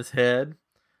operation on his head,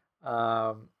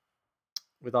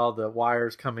 with all the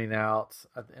wires coming out,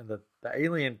 and the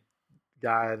alien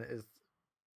guy is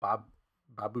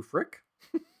Babu Frick.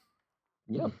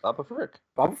 Yeah, Babu Frick.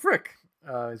 Babu Frick.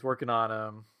 He's working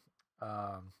on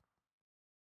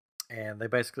and they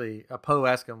basically Poe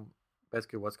asks him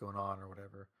basically what's going on or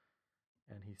whatever,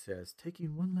 and he says,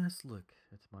 "Taking one last look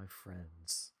at my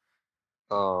friends."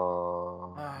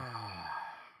 Oh.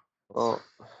 Well,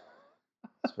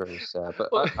 it's very sad, but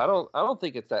I don't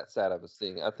think it's that sad of a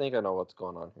thing. I think I know what's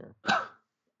going on here.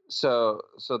 So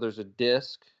there's a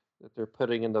disc that they're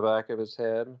putting in the back of his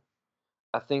head.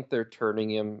 I think they're turning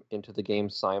him into the game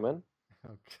Simon.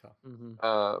 Okay.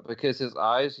 Mm-hmm. Because his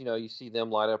eyes, you see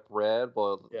them light up red.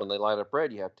 Well, when they light up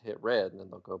red, you have to hit red, and then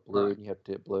they'll go blue, and you have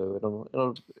to hit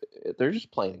blue. They're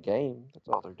just playing a game. That's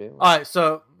all they're doing. All right,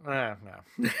 so no.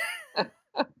 All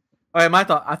right, my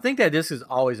thought. I think that disc is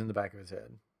always in the back of his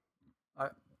head.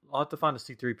 I'll have to find a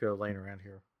C-3PO laying around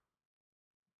here.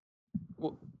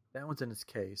 Well, that one's in his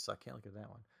case, so I can't look at that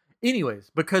one. Anyways,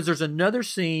 because there's another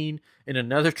scene in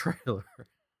another trailer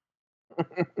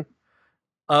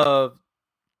of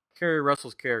Kerry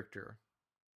Russell's character,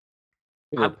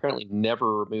 who apparently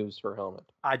never removes her helmet.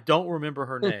 I don't remember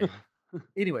her name.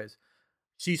 Anyways,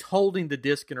 she's holding the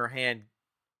disc in her hand,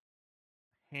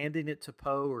 handing it to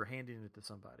Poe or handing it to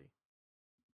somebody.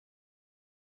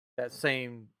 That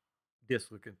same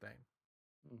disc-looking thing.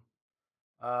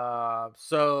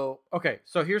 So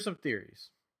here's some theories.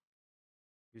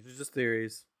 These are just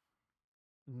theories.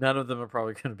 None of them are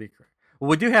probably going to be correct. Well,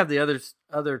 we do have the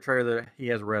other trailer that he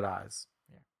has red eyes.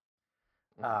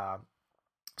 Yeah.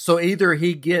 So either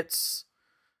he gets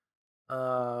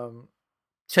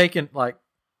taken, like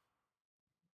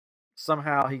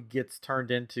somehow he gets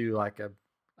turned into like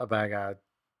a bad guy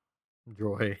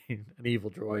droid, an evil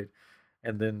droid,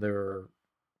 and then they're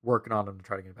working on him to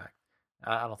try to get it back.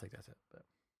 I don't think that's it,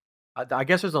 but I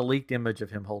guess there's a leaked image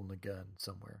of him holding a gun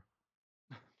somewhere.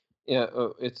 Yeah,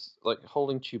 it's like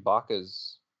holding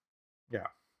Chewbacca's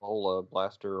whole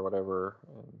blaster or whatever.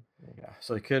 Yeah,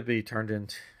 so he could be turned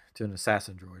into an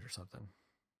assassin droid or something.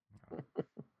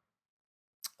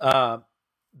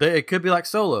 It could be like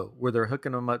Solo, where they're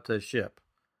hooking him up to a ship,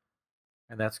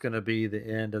 and that's going to be the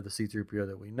end of the C-3PO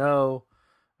that we know,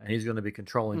 and he's going to be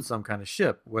controlling some kind of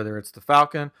ship, whether it's the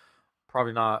Falcon,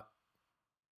 probably not,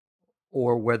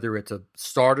 or whether it's a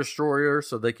Star Destroyer,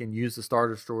 so they can use the Star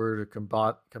Destroyer to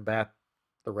combat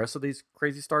the rest of these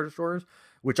crazy Star Destroyers,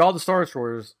 which all the Star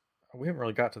Destroyers, we haven't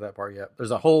really got to that part yet.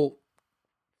 There's a whole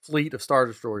fleet of Star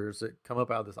Destroyers that come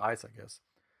up out of this ice, I guess.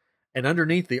 And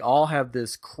underneath, they all have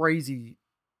this crazy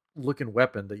looking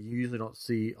weapon that you usually don't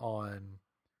see on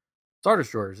Star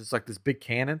Destroyers. It's like this big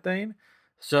cannon thing.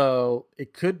 So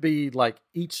it could be like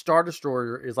each Star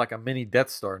Destroyer is like a mini Death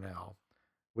Star now,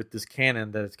 with this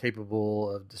cannon that is capable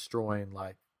of destroying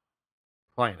like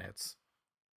planets.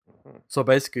 So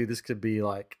basically this could be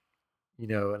like,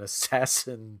 an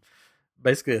assassin,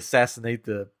 basically assassinate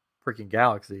the freaking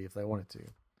galaxy if they wanted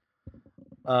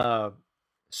to.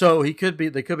 So they could be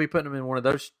putting him in one of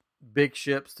those big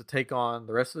ships to take on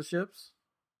the rest of the ships.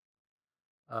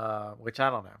 Which I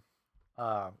don't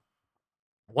know.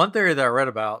 One theory that I read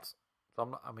about, so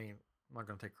I'm not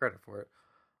going to take credit for it.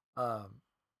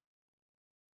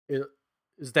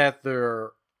 Is that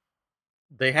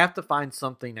they have to find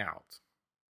something out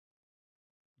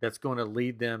that's going to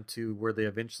lead them to where they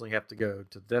eventually have to go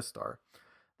to the Death Star,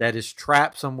 that is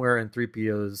trapped somewhere in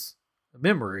 3PO's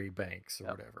memory banks or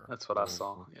whatever. That's what I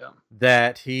saw. Yeah,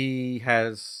 that he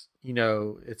has,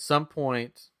 at some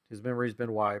point his memory's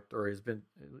been wiped or has been,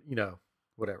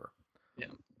 whatever.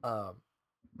 Yeah.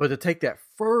 But to take that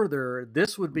further,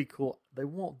 this would be cool. They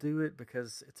won't do it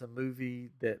because it's a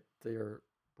movie that they're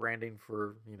branding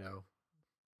for,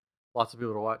 lots of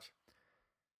people to watch.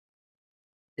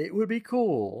 It would be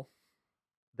cool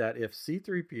that if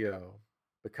C-3PO,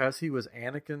 because he was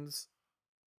Anakin's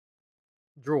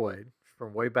droid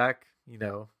from way back,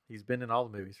 he's been in all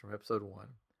the movies from episode 1,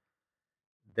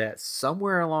 that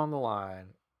somewhere along the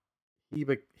line,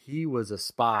 he was a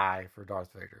spy for Darth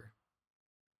Vader.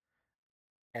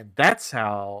 And that's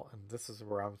how, and this is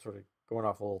where I'm sort of going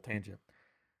off a little tangent,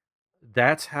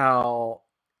 that's how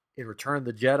in Return of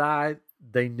the Jedi,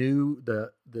 they knew,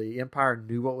 the Empire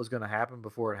knew what was going to happen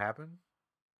before it happened.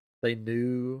 They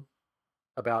knew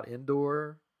about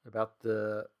Endor, about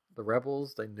the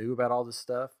rebels. They knew about all this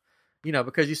stuff.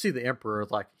 because you see the Emperor,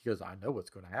 like, he goes, I know what's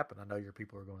going to happen. I know your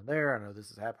people are going there. I know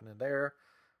this is happening there.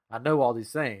 I know all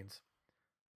these things.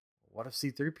 What if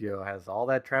C-3PO has all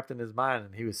that trapped in his mind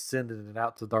and he was sending it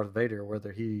out to Darth Vader,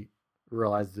 whether he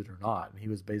realized it or not? And he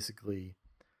was basically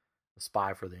a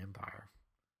spy for the Empire.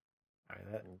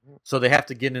 So they have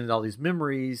to get into all these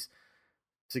memories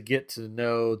to get to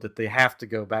know that they have to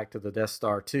go back to the Death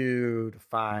Star 2 to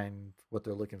find what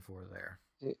they're looking for there.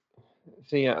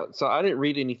 So I didn't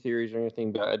read any theories or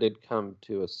anything, but I did come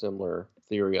to a similar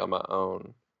theory on my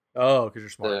own. Oh, because you're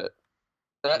smart.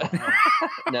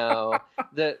 No,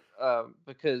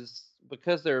 because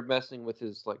they're messing with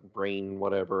his like brain,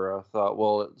 whatever. I thought,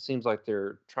 well, it seems like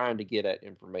they're trying to get at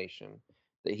information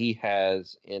that he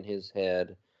has in his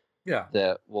head. Yeah.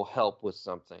 That will help with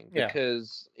something. Yeah.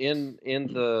 Because in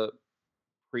the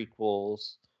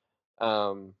prequels,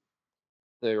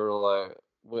 they were like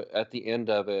at the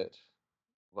end of it,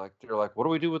 like they're like, what do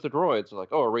we do with the droids? They're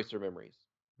like, oh, erase their memories.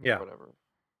 Yeah. Whatever.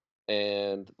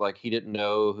 And like he didn't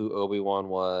know who Obi-Wan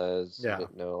was. Yeah. He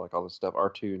didn't know like all this stuff.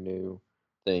 R2 knew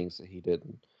things that he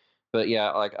didn't. But yeah,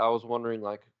 like I was wondering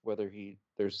like whether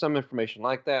there's some information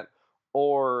like that,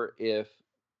 or if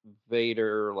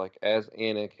Vader, like as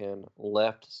Anakin,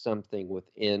 left something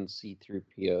within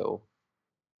C-3PO.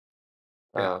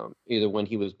 Yeah. Either when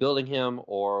he was building him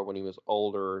or when he was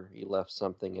older, he left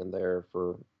something in there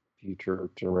for future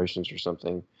generations or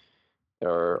something.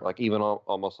 Or like even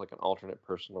almost like an alternate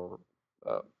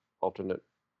alternate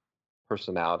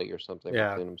personality or something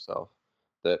within himself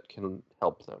that can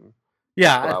help them.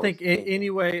 Yeah, I think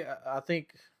anyway. I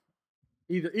think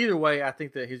either way, I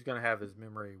think that he's going to have his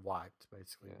memory wiped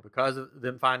basically because of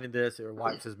them finding this. It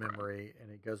wipes his memory, and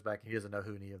it goes back, and he doesn't know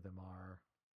who any of them are,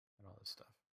 and all this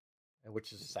stuff, and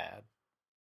which is sad.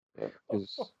 Yeah,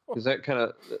 because that kind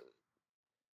of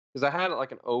because I had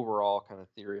like an overall kind of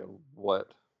theory on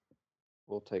what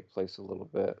will take place a little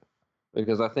bit,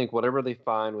 because I think whatever they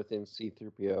find within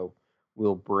C-3PO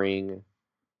will bring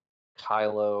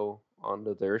Kylo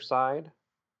onto their side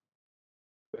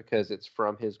because it's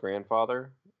from his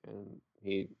grandfather and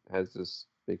he has this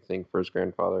big thing for his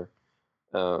grandfather.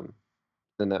 Then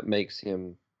that makes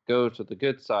him go to the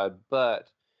good side, but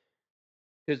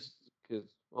because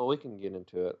well, we can get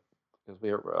into it because I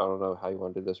don't know how you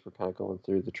want to do this. We're kind of going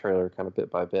through the trailer kind of bit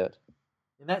by bit.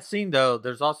 In that scene, though,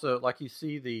 there's also like you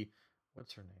see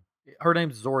what's her name? Her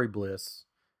name's Zori Bliss.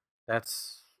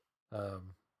 That's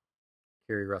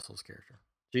Kerry Russell's character.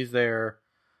 She's there.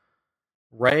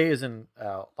 Rey is in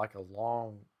like a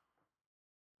long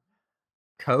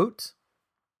coat,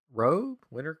 robe,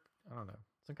 winter. I don't know,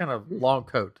 some kind of long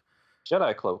coat,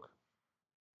 Jedi cloak.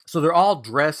 So they're all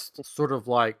dressed sort of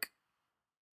like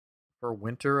for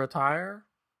winter attire.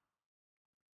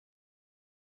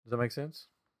 Does that make sense?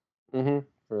 Mm-hmm.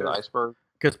 For the iceberg.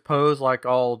 Because Poe's like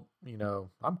all,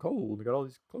 I'm cold. I got all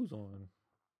these clothes on.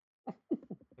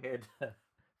 And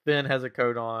Finn has a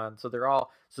coat on. So they're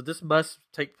all. So this must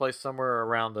take place somewhere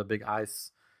around the big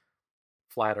ice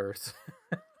flat Earth,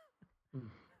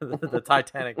 the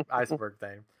Titanic iceberg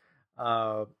thing.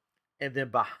 And then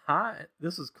behind,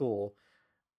 this is cool.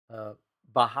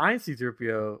 Behind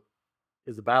C-3PO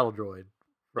is a battle droid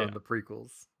from the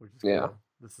prequels, which is cool.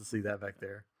 Just to see that back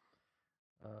there.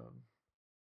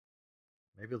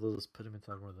 Maybe they'll just put him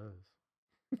inside one of those.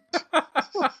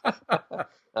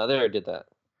 They already did that.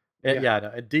 Yeah,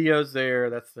 no. And Dio's there.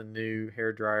 That's the new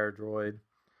hairdryer droid.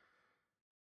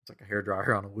 It's like a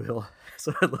hairdryer on a wheel. That's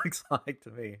what it looks like to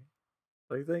me.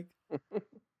 What do you think?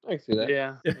 I can see that.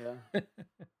 Yeah.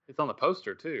 It's on the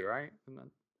poster too, right? Isn't that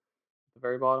at the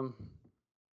very bottom?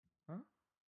 Huh?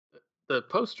 The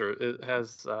poster, it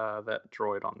has that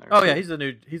droid on there. Oh yeah, he's the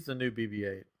new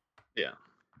BB-8. Yeah.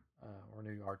 Or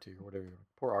new R2 or whatever.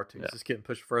 Poor R2 is just getting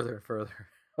pushed further and further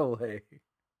away.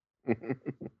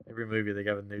 Every movie they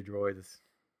got a new droid that's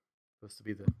supposed to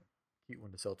be the cute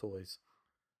one to sell toys.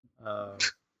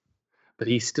 But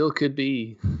he still could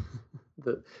be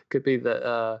this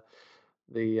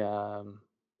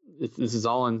is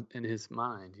all in his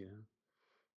mind,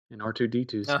 in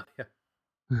R2-D2's.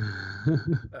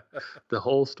 The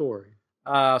whole story.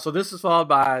 So this is followed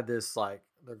by this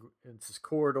it's this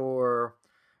corridor,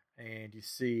 and you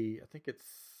see, I think it's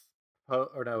Poe,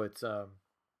 or no, it's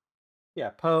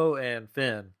Poe and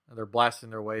Finn, and they're blasting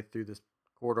their way through this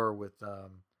corridor with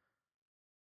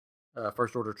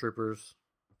First Order troopers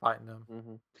fighting them.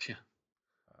 Mm-hmm. Yeah,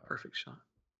 perfect shot.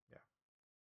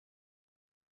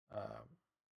 Yeah.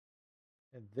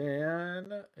 And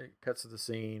then it cuts to the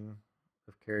scene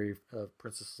of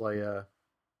Princess Leia,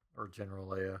 or General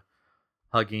Leia,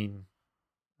 hugging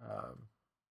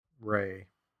Rey,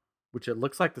 which it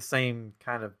looks like the same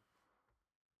kind of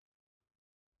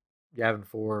Yavin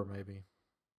 4, maybe.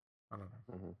 I don't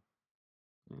know.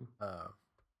 Mm-hmm.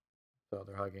 So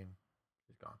they're hugging.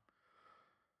 He's gone.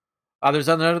 There's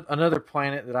another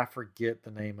planet that I forget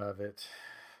the name of it.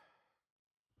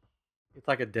 It's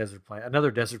like a desert planet,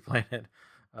 another desert planet,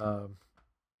 and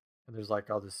there's like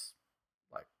all this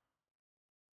like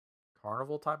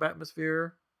carnival type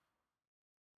atmosphere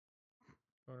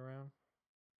going around.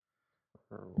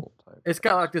 Carnival type. It's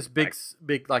got like this big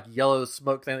like yellow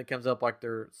smoke thing that comes up like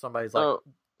somebody's like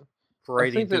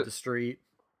parading through the street.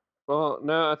 Well,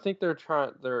 no, I think they're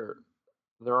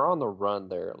on the run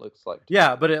there. It looks like.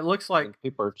 Yeah, but it looks like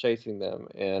people are chasing them,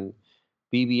 and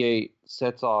BB-8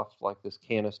 sets off like this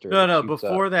canister. No.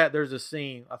 Before that, there's a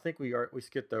scene. I think we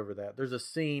skipped over that. There's a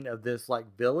scene of this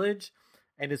like village,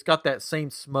 and it's got that same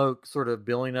smoke sort of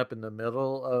billowing up in the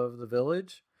middle of the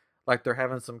village, like they're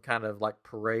having some kind of like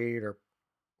parade or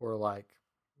like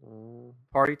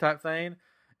party type thing.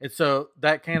 And so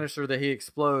that canister that he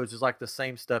explodes is like the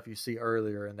same stuff you see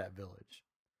earlier in that village.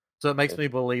 So it makes me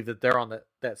believe that they're on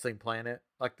that same planet.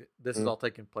 Like this is all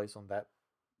taking place on that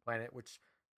planet, which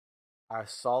I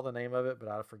saw the name of it, but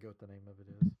I forget what the name of it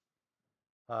is.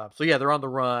 So yeah, they're on the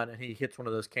run, and he hits one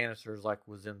of those canisters like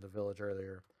was in the village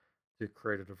earlier to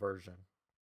create a diversion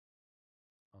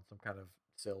on some kind of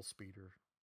sail speeder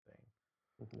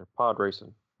thing. They're pod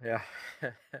racing. Yeah.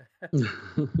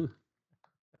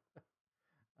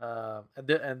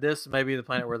 And this may be the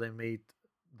planet where they meet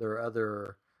their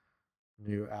other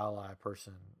new ally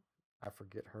person. I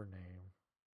forget her name.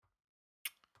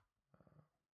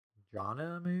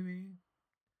 Jana, maybe?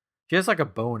 She has like a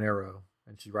bow and arrow,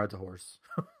 and she rides a horse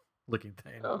looking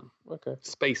thing. Oh, okay.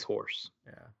 Space horse.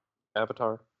 Yeah.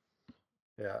 Avatar.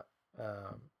 Yeah.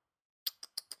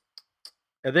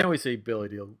 And then we see Billy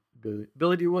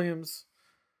D. Williams,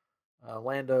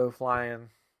 Lando flying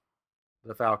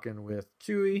the Falcon with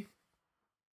Chewie.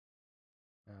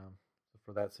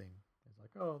 For that scene, it's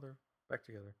like, oh, they're back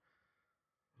together.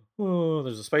 Oh,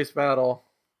 there's a space battle.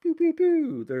 Pew pew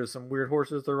pew. There's some weird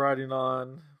horses they're riding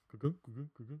on.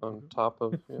 On top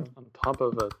of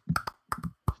a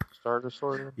Star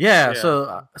Destroyer. Yeah.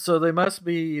 So they must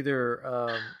be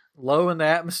either low in the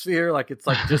atmosphere, like it's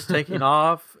like just taking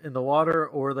off in the water,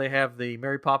 or they have the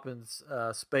Mary Poppins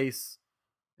space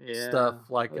stuff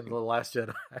like in The Last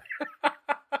Jedi.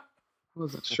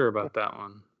 Wasn't sure about that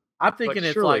one. I'm thinking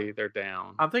it's surely like they're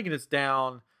down. I'm thinking it's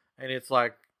down, and it's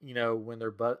like when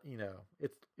they're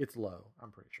it's low.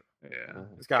 I'm pretty sure. Yeah,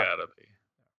 it's gotta be.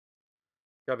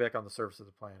 Got to be back on the surface of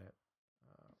the planet,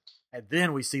 and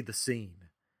then we see the scene.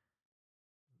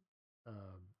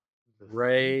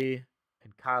 Rey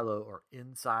and Kylo are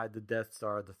inside the Death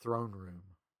Star, the throne room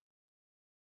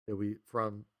that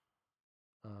from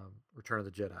Return of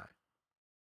the Jedi.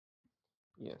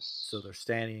 Yes. So they're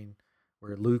standing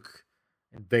where Luke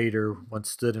and Vader once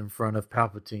stood in front of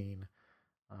Palpatine.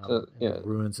 The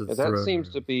ruins of the throne that seems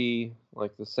room. to be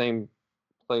like the same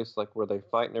place, like where they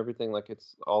fight and everything. Like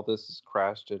it's all this is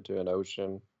crashed into an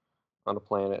ocean on a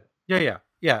planet. Yeah.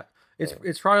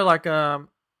 It's probably like a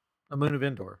moon of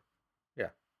Endor. Yeah.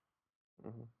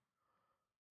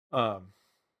 Because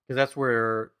that's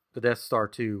where the Death Star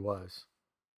 2 was.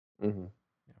 Mm-hmm.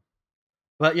 Yeah.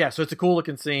 But yeah, so it's a cool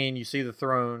looking scene. You see the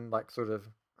throne like sort of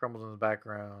crumbles in the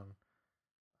background.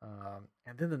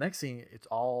 And then the next scene, it's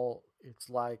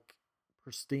like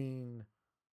pristine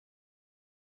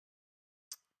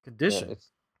condition. Yeah,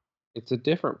 it's a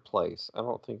different place. I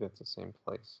don't think that's the same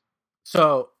place.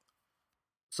 So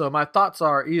my thoughts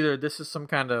are either this is some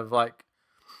kind of like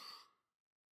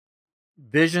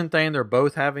vision thing they're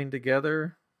both having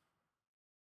together,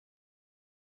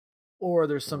 or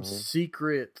there's some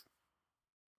secret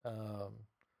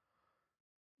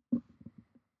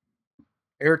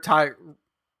airtight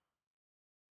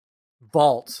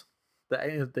vault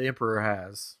that the Emperor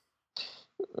has.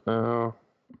 Oh.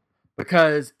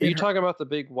 Because are you talking about the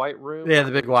big white room? Yeah,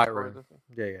 the big white room.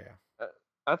 Yeah.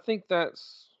 I think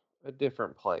that's a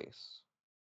different place.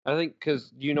 I think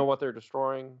because you know what they're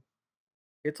destroying.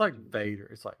 It's like Vader.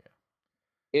 It's like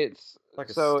it's like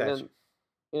a so statue.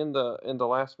 in the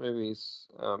last movies,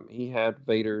 he had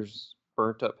Vader's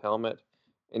burnt up helmet,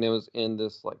 and it was in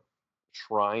this like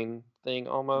shrine thing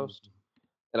almost.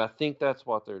 And I think that's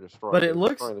what they're destroying. But it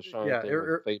looks the shrine thing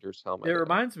with Vader's helmet. It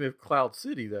reminds me of Cloud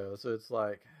City though, so it's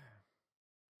like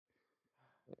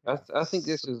I think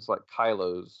this is like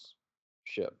Kylo's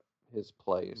ship, his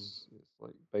place, his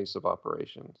like base of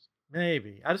operations.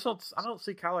 Maybe I don't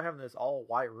see Kylo having this all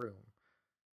white room.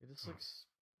 It just looks.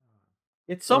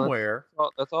 It's somewhere.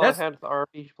 That's all I had at the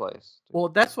RP place. Well,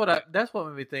 that's what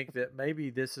made me think that maybe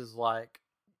this is like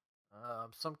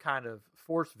some kind of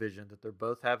force vision that they're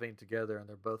both having together, and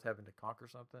they're both having to conquer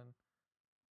something.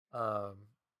 To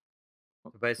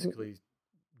basically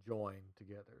join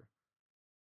together.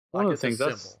 One Like of the it's a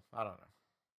things symbol. I don't know.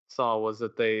 saw was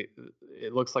that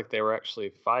it looks like they were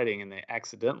actually fighting and they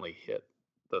accidentally hit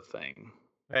the thing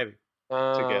Maybe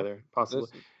together, possibly.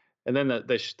 And then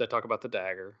they talk about the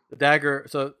dagger. The dagger.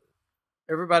 So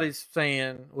everybody's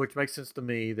saying, which makes sense to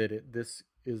me, that this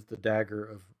is the dagger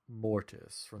of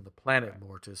Mortis from the planet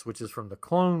Mortis, which is from the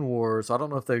Clone Wars. I don't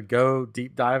know if they go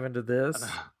deep dive into this,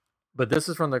 but this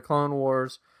is from the Clone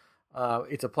Wars.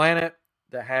 It's a planet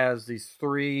that has these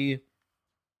three: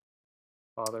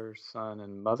 father, son,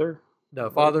 and mother. No,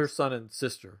 father, son, and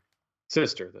sister.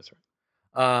 Sister, that's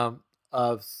right.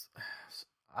 Of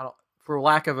I don't, for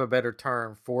lack of a better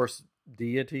term, Force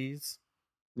deities.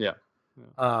 Yeah.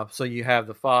 So you have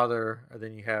the father, and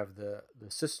then you have the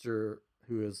sister,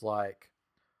 who is like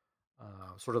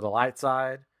sort of the light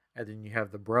side, and then you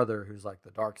have the brother, who's like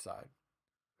the dark side.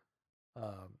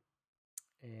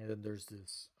 And then there's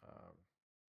this.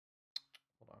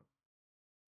 Hold on.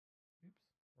 Oops,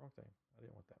 wrong thing. I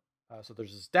didn't want that. So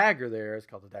there's this dagger there. It's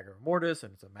called the Dagger of Mortis,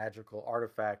 and it's a magical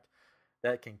artifact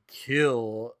that can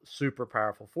kill super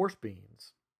powerful force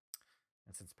beings.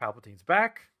 And since Palpatine's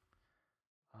back,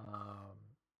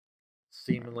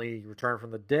 seemingly returned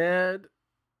from the dead,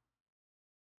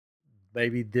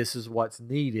 maybe this is what's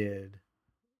needed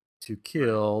to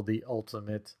kill the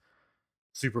ultimate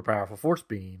super powerful force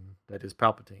being that is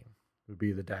Palpatine, would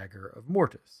be the Dagger of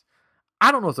Mortis.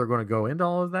 I don't know if they're going to go into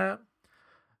all of that.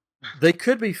 They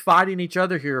could be fighting each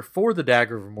other here for the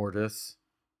Dagger of Mortis.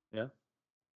 Yeah.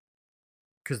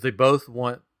 Because they both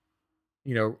want,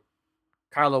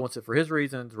 Kylo wants it for his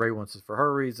reasons, Rey wants it for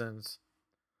her reasons.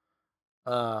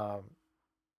 That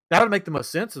would make the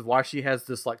most sense of why she has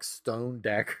this like stone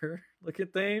dagger looking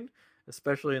thing,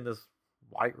 especially in this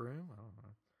white room. I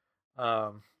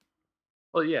don't know.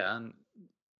 Well, yeah, and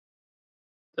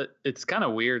it's kind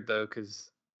of weird though, because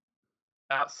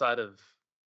outside of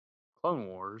Clone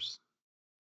Wars,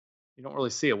 you don't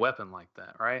really see a weapon like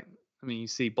that, right? I mean, you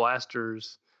see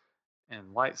blasters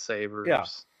and lightsabers. Yeah.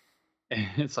 And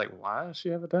it's like, why does she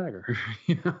have a dagger?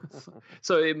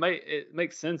 So it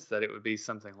makes sense that it would be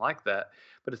something like that.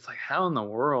 But it's like, how in the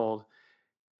world?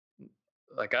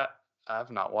 Like I've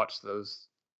not watched those.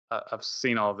 I've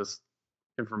seen all this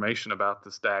information about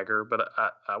this dagger, but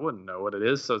I wouldn't know what it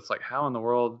is. So it's like, how in the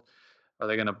world are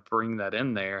they going to bring that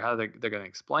in there? How they're going to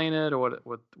explain it, or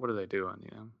what are they doing?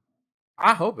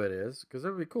 I hope it is, because it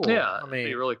would be cool. Yeah, it'd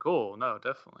be really cool. No,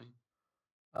 definitely.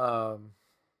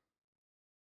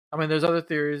 There's other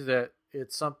theories that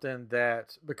it's something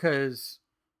that, because,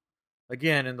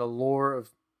 again, in the lore of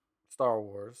Star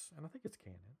Wars, and I think it's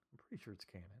canon. I'm pretty sure it's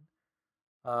canon.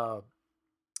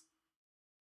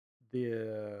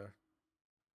 The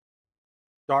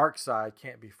dark side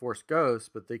can't be Force ghosts,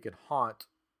 but they can haunt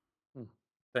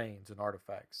things and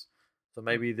artifacts. So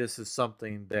maybe this is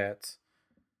something that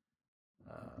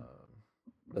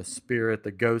the spirit,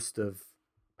 the ghost of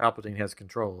Palpatine has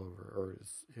control over, or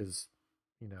his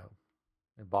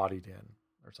embodied in,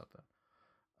 or something.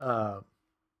 I'm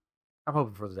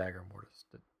hoping for the Dagger of Mortis.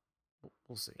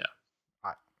 We'll see. Yeah.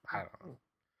 I don't know.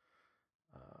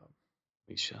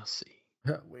 We shall see.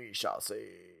 We shall see.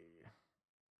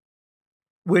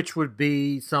 Which would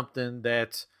be something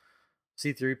that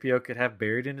C-3PO could have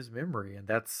buried in his memory, and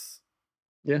that's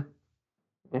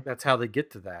how they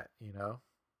get to that.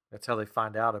 That's how they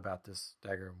find out about this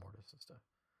Dagger of Mortis and stuff.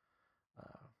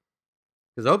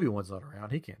 Because Obi-Wan's not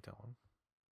around, he can't tell him.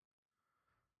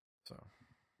 So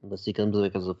unless he comes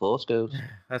back as a Force ghost.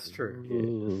 That's true.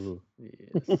 Ooh.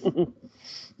 Yes.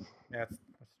 That's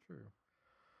true.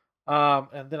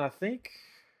 And then I think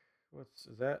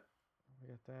is that? We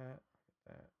got that.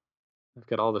 They've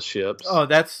got all the ships. Oh,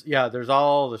 there's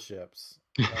all the ships.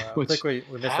 I think we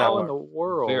missed that how one. In the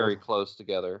world? Very close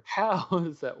together. How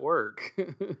does that work?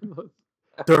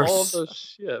 There's all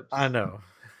those ships. I know.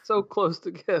 So close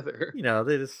together.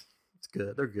 It's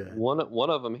good. They're good. One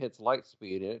of them hits light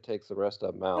speed and it takes the rest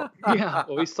of them out. Yeah,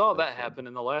 well, we saw that happen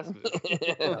in the last movie.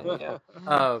 Yeah.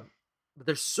 But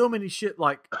there's so many shit.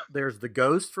 Like there's the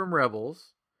Ghost from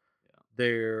Rebels. Yeah.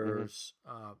 There's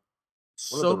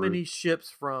so many ships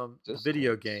from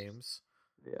video games.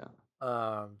 Yeah.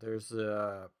 There's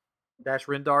Dash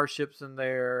Rendar ships in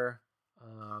there.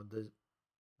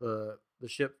 The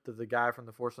ship that the guy from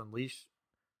the Force Unleashed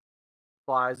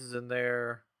flies is in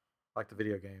there, like the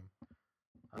video game.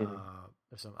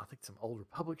 There's some Old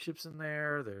Republic ships in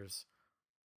there. There's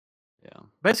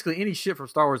basically any ship from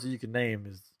Star Wars that you can name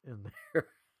is in there.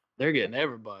 They're getting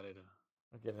everybody.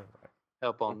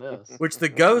 help on this. Which the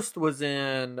ghost was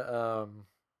in.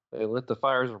 They lit the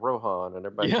fires of Rohan, and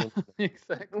everybody. Yeah,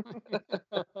 exactly.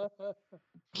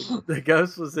 The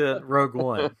ghost was in Rogue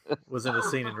One. Was in a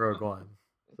scene in Rogue One,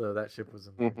 so that ship was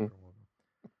in.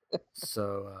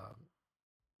 So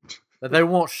but they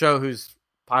won't show who's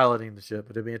piloting the ship,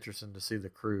 but it'd be interesting to see the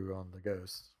crew on the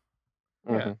Ghost.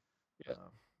 Yeah.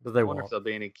 But they I won't. wonder if there'll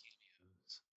be any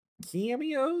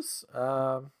Cameos?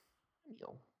 cameos.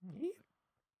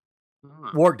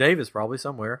 Warwick Davis probably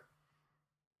somewhere.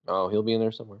 Oh, he'll be in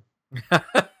there somewhere.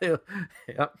 Yep.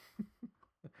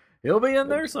 He'll be in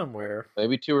there somewhere.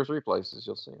 Maybe 2 or 3 places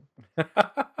you'll see him.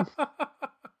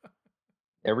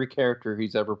 Every character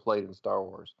he's ever played in Star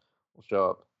Wars will show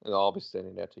up, and they'll all be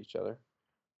standing next to each other.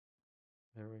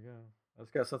 There we go. I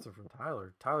just got something from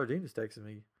Tyler. Tyler Dean just texted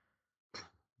me.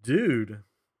 Dude,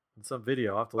 in some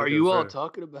video. I'll have to look Are you all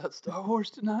talking about Star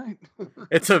Wars tonight?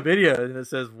 It's a video, and it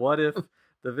says, what if...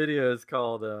 The video is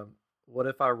called, What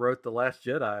If I Wrote The Last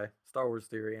Jedi? Star Wars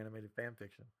Theory Animated Fan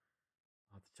Fiction.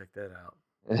 I'll have to check that out.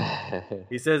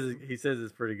 He says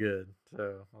it's pretty good,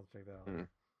 so I'll check that out.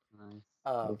 Nice.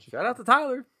 Shout out to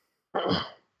Tyler.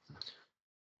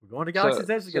 We're going to Galaxy's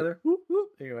Edge together. Whoop, whoop.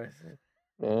 Anyways.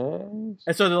 And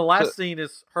so the last scene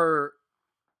is her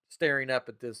staring up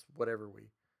at this whatever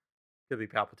could be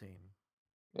Palpatine.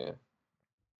 Yeah.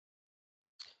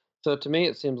 So to me,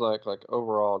 it seems like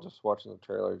overall, just watching the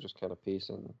trailer, just kind of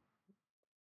piecing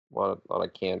what I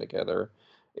can together.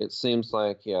 It seems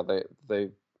like they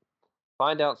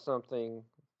find out something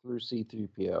through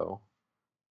C-3PO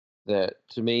that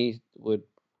to me would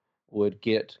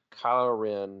get Kylo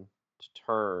Ren to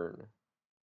turn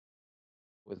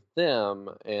with them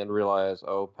and realize,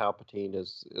 oh, Palpatine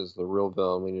is the real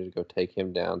villain. We need to go take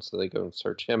him down. So they go and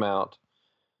search him out.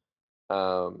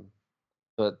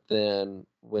 But then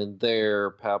when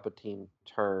their Palpatine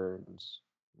turns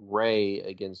Rey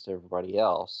against everybody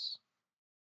else.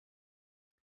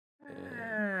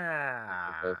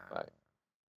 I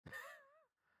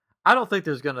don't think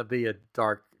there's going to be a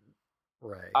dark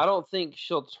Rey. I don't think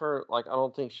she'll turn I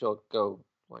don't think she'll go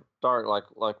dark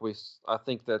I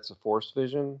think that's a Force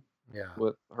vision. Yeah.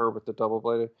 With her with the double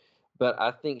bladed, but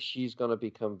I think she's going to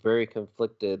become very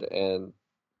conflicted and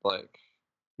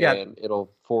and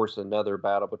it'll force another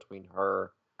battle between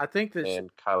her. I think that and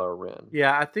Kylo Ren.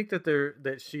 Yeah, I think that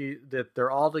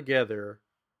they're all together,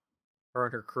 her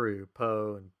and her crew,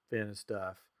 Poe and Finn and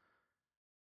stuff.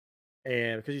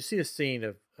 And because you see a scene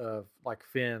of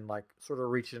Finn sort of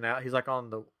reaching out, he's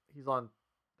on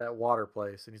that water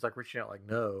place, and he's reaching out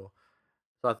no.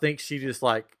 So I think she just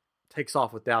takes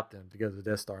off without them to go to the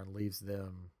Death Star and leaves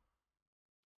them.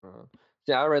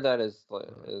 Yeah, I read that as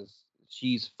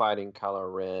she's fighting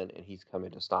Kylo Ren and he's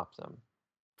coming to stop them.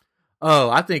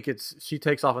 Oh, I think she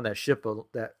takes off on that ship,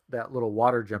 that little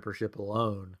water jumper ship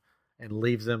alone, and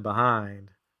leaves them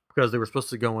behind because they were supposed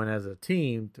to go in as a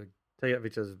team to take up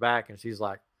each other's back, and she's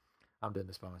like, "I'm doing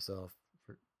this by myself."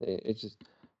 It's just,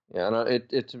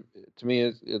 to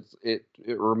me it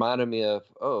reminded me of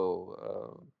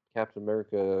Captain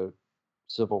America: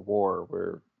 Civil War,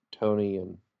 where Tony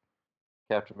and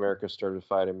Captain America started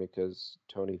fighting because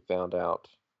Tony found out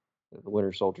that the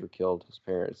Winter Soldier killed his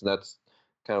parents, and that's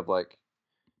kind of like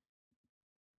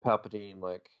Palpatine,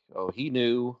 he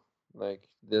knew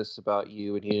this about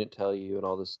you and he didn't tell you and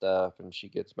all this stuff, and she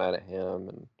gets mad at him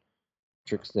and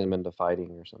tricks them into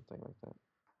fighting or something like that.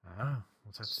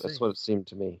 That's what it seemed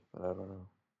to me, but I don't know.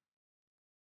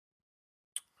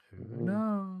 Who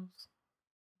knows?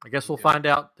 I guess we'll find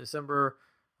out December.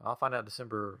 I'll find out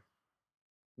December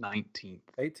 19th.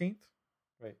 18th?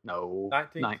 Wait. No.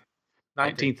 19th?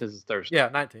 19th is Thursday. Yeah,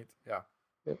 19th. Yeah.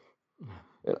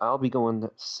 And I'll be going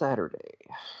Saturday.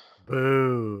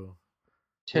 Boo.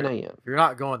 10 a.m. If you're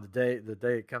not going the day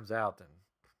it comes out, then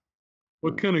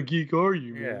what kind of geek are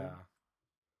you, man? Yeah.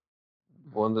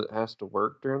 One that has to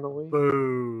work during the week?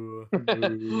 Boo.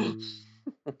 Boo.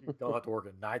 You don't have to work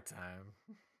at nighttime.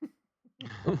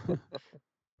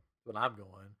 When I'm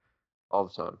going. All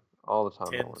the time.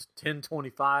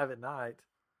 10:25 at night.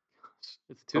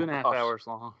 It's 2.5 hours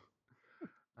long.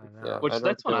 I know. Which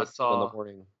that's when I saw in the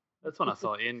morning. That's when I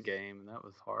saw Endgame, and that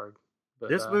was hard. But,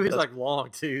 this movie's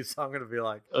long too, so I'm gonna be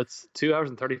it's 2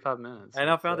 hours and 35 minutes. And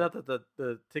I found out that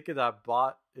the ticket I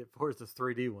bought it for is the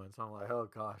 3D one, so I'm like, oh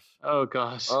gosh. Oh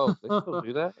gosh. Oh, they still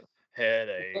do that?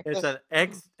 Headache. It's an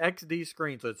XD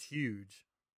screen, so it's huge.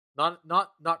 Not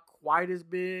quite as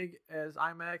big as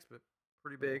IMAX, but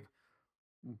pretty big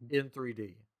in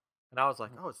 3D. And I was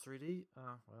like, oh, it's 3D?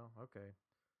 Well, okay.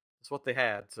 That's what they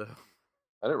had, so.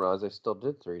 I didn't realize they still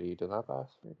did 3D. Did I buy a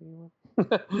 3D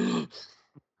one?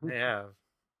 They have.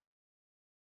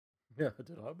 Yeah,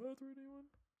 did I buy a 3D one?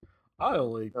 I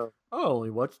only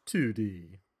watch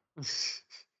 2D.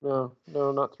 No,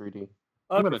 not 3D.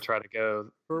 I'm gonna try to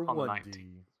go for on the 1D.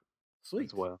 19th Sweet.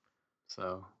 as well.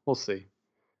 So we'll see.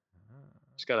 Ah.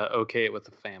 Just gotta okay it with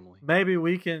the family. Maybe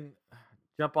we can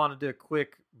jump on and do a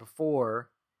quick before.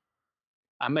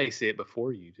 I may see it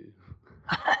before you do.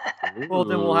 Well,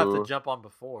 then we'll have to jump on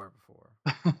before.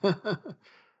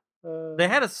 They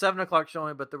had a 7:00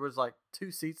 showing, but there was like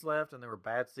 2 seats left, and there were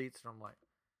bad seats, and I'm like,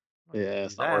 yeah,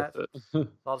 it's not worth it. So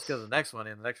I'll just go to the next one,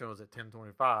 and the next one was at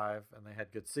 10:25, and they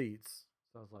had good seats.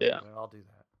 So I was like, yeah, well, I'll do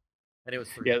that. And it was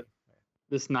free. Yeah,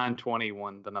 this 9:20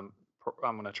 one that I'm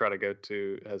gonna try to go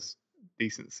to has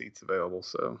decent seats available.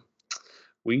 So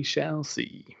we shall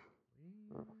see.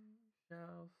 We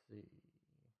shall see.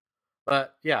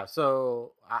 But yeah,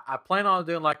 so I plan on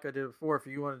doing like I did before.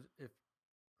 If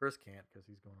Chris can't because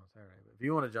he's going on Saturday, but if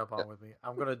you want to jump on with me,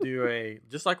 I'm going to do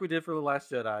just like we did for The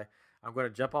Last Jedi. I'm going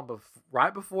to jump on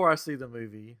right before I see the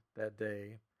movie that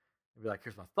day and be like,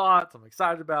 here's my thoughts. I'm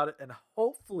excited about it. And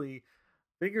hopefully,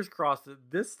 fingers crossed that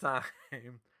this time,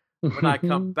 when I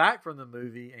come back from the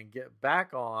movie and get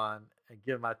back on and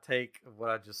give my take of what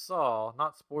I just saw,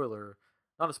 not a spoiler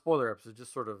episode,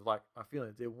 just sort of like my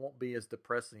feelings, it won't be as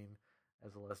depressing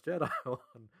as The Last Jedi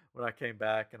one when I came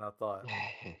back and I thought,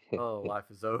 oh, life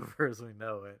is over as we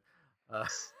know it.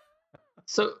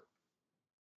 So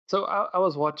I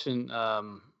was watching, I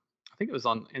think it was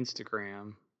on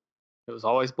Instagram. It was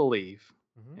Always Believe,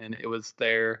 and it was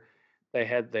they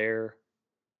had their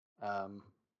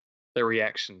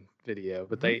reaction video,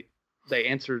 but they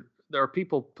answered. There are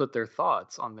people put their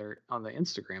thoughts on the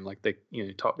Instagram, like they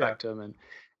talk back to them,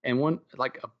 and one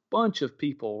like a bunch of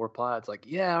people replied, it's like,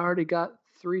 yeah, I already got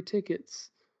 3 tickets.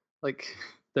 Like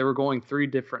they were going 3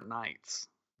 different nights.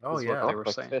 Oh is yeah, what they were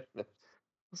saying.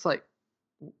 It's like,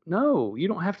 no, you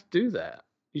don't have to do that.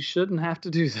 You shouldn't have to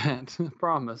do that. I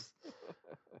promise.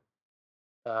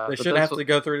 They should have to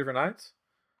go 3 different nights?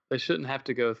 They shouldn't have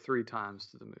to go 3 times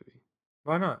to the movie.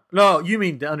 Why not? No, you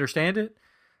mean to understand it?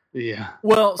 Yeah.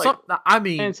 Well,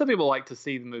 and some people like to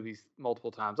see the movies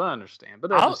multiple times. I understand, but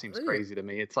that just seems crazy to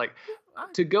me. It's like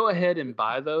to go ahead and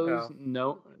buy those,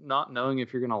 not knowing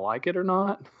if you're going to like it or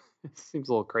not. It seems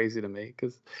a little crazy to me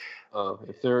because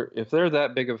if they're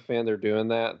that big of a fan, they're doing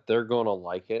that. They're going to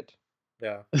like it.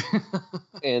 Yeah.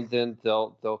 And then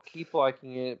they'll keep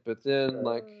liking it, but then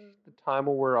like the time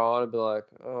will wear on and be like,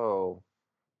 oh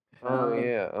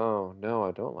yeah, oh no,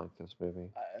 I don't like this movie.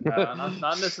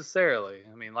 Not necessarily.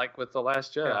 I mean, like with The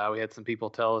Last Jedi, we had some people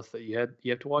tell us that you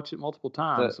have to watch it multiple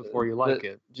times before you like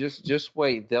it. Just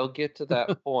wait, they'll get to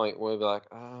that point where they'll be like,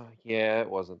 oh yeah, it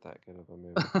wasn't that good of a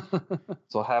movie.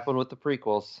 That's what happened with the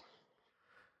prequels.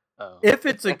 Oh.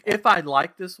 If I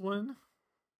like this one,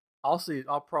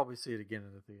 I'll probably see it again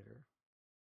in the theater.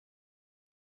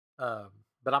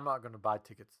 But I'm not going to buy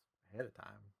tickets ahead of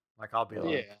time. Like I'll be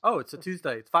like, oh, it's a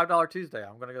Tuesday. It's $5 Tuesday.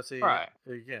 I'm going to go see it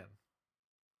again.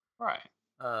 Right.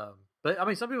 But I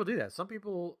mean, some people do that. Some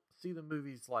people see the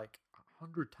movies like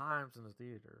 100 times in the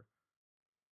theater.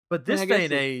 But this day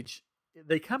and age,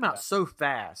 they come out so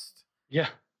fast. Yeah.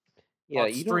 Yeah,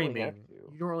 you streaming.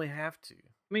 You don't really have to.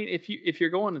 I mean, if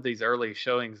you're going to these early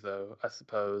showings, though, I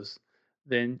suppose,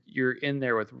 then you're in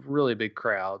there with really big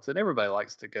crowds, and everybody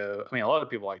likes to go. I mean, a lot of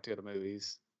people like to go to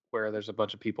movies where there's a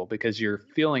bunch of people because you're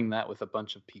feeling that with a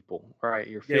bunch of people, right?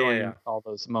 You're feeling all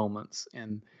those moments,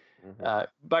 and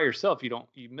by yourself,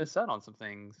 you miss out on some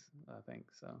things. I think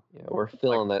so. Yeah, we're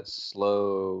feeling that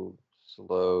slow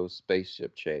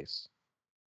spaceship chase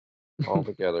all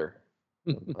together.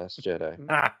 Last Jedi.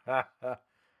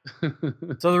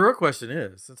 So the real question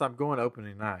is, since I'm going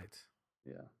opening night,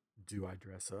 do I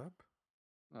dress up?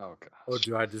 Oh gosh. Or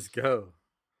do I just go?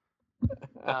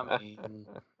 I mean,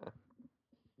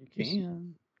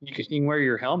 you can wear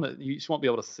your helmet. You just won't be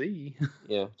able to see.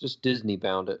 Yeah, just Disney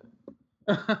bound it.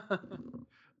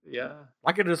 Yeah.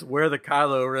 I could just wear the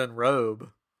Kylo Ren robe.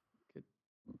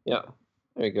 Yeah,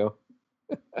 there you go.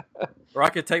 Or I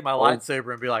could take my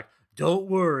lightsaber and be like, don't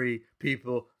worry,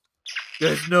 people.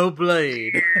 There's no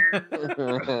blade.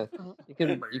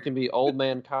 You can be old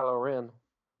man Kylo Ren.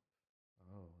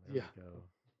 Oh, there we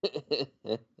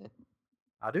go.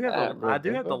 I do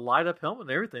have the light up helmet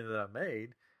and everything that I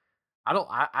made.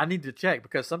 I need to check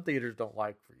because some theaters don't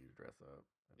like for you to dress up.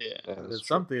 Yeah.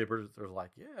 Some theaters are like,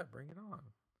 yeah, bring it on.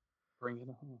 Bring it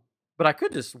on. But I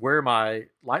could just wear my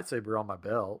lightsaber on my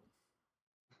belt.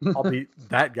 I'll be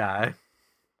that guy.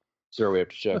 Sir, we have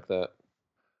to check that.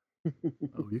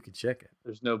 Oh, you can check it.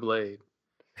 There's no blade.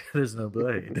 There's no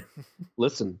blade.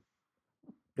 Listen.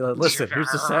 Listen,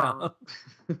 here's the sound.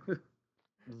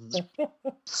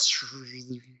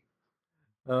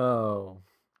 Oh,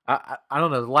 I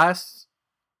don't know. The last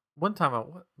one time,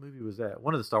 what movie was that?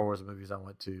 One of the Star Wars movies I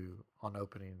went to on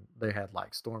opening, they had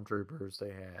like stormtroopers.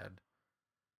 They had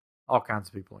all kinds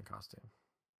of people in costume.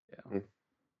 Yeah.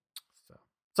 So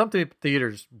some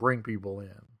theaters bring people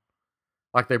in,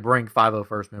 like they bring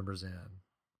 501st members in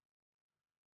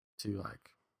to like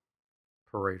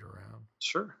parade around.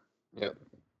 Sure. Yep.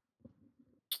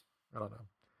 I don't know.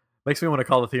 Makes me want to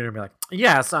call the theater and be like,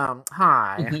 "Yes, hi.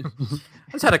 I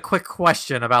just had a quick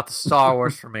question about the Star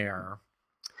Wars premiere.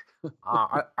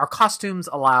 Are costumes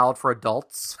allowed for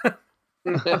adults?"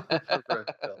 Yes,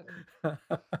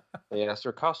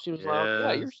 are costumes allowed?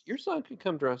 Yeah, Yes. your son can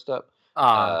come dressed up.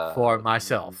 For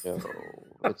myself. No,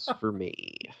 it's for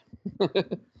me.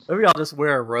 Maybe I'll just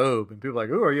wear a robe and people are like,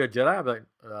 "Ooh, are you a Jedi?" I'm like,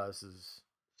 "This is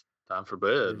Time for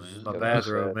bed, this is man. my Yeah,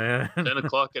 bathrobe, man." 10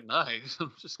 o'clock at night.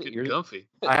 I'm just getting You're- comfy.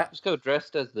 Just go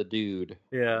dressed as the dude.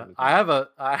 Yeah, I have the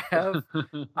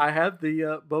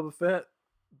Boba Fett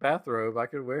bathrobe. I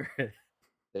could wear it.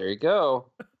 There you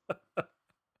go.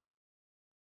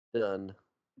 Done.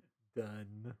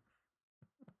 Done.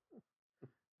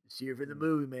 It's here for the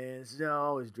movie, man. This is how I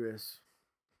always dress.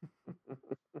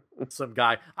 Some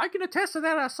guy, I can attest to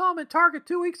that. I saw him in Target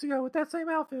 2 weeks ago with that same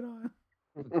outfit on.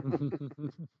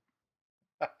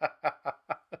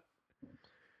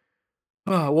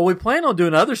 Well, we plan on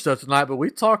doing other stuff tonight, but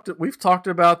we've talked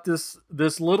about this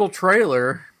little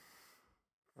trailer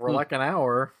for like an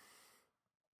hour.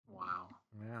 Wow.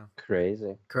 Yeah,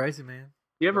 Crazy, man.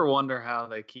 You ever wonder how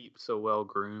they keep so well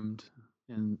groomed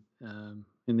in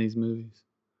these movies?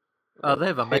 They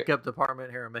have a makeup department,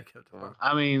 hair and makeup department.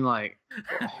 I mean, like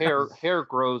hair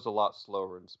grows a lot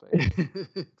slower in space.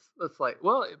 it's like,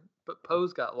 well, but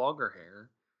Poe's got longer hair,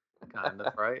 kind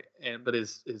of, right? But he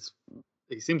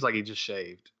seems like he just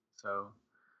shaved. So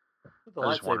What the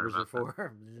I just wondered lightsabers are about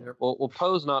for. Well,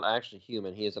 Poe's not actually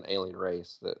human. He is an alien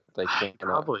race that they can't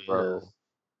probably grow. is.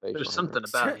 facial There's hair. something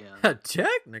about him.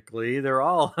 Technically, they're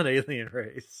all an alien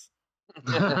race.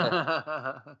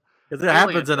 Because Because it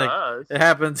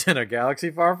happens in a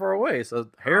galaxy far, far away. So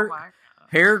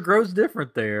hair grows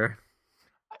different there.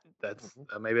 That's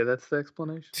maybe that's the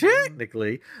explanation.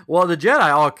 Technically, well, the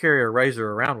Jedi all carry a razor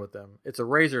around with them. It's a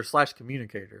razor /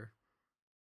 communicator.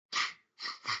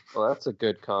 Well, that's a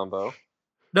good combo.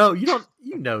 No, you don't.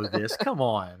 You know this. Come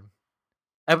on.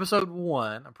 Episode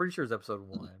 1. I'm pretty sure it's episode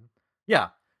 1. Yeah.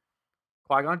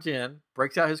 Qui-Gon Jinn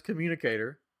breaks out his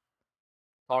communicator,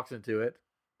 talks into it,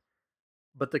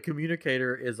 but the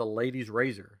communicator is a lady's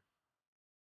razor.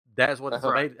 That's what it's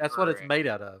made. That's what it's made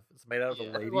out of. It's made out of a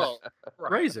lady's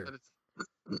razor.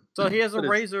 So he has a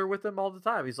razor with him all the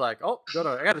time. He's like, "Oh,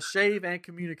 I got to shave and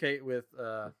communicate with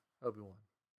Obi-Wan."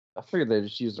 I figured they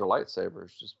just use their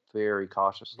lightsabers just very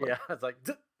cautiously. Yeah, it's like,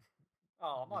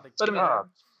 oh, not again. But I mean, I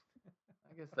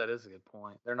guess that is a good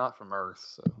point. They're not from Earth,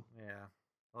 so yeah.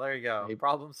 Well, there you go.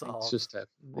 Problem solved. it's just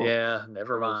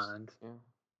never mind. Yeah.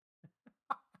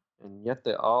 And yet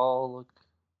they all look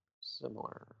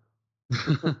similar.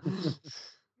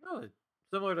 Really?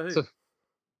 Similar to who?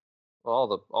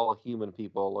 Well, all human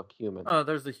people look human. Oh,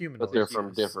 there's the human. But they're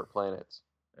from different planets.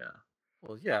 Yeah.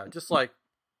 Well, yeah, just like,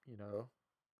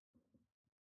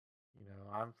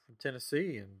 I'm from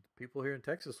Tennessee, and people here in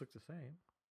Texas look the same.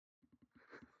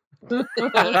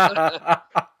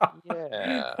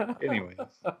 Yeah. Anyways,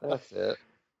 that's it.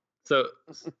 So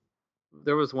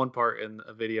there was one part in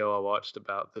a video I watched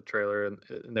about the trailer, and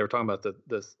they were talking about the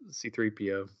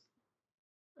C-3PO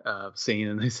scene,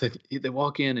 and they said they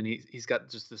walk in and he's got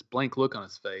just this blank look on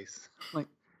his face. I'm like,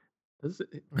 he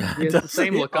has the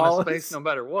same look on his face no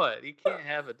matter what. He can't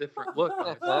have a different look on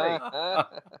his face.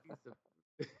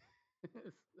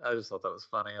 I just thought that was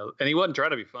funny, and he wasn't trying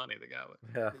to be funny. The guy,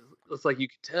 Yeah, it's like you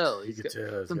could tell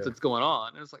something's going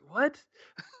on. And it's like, what?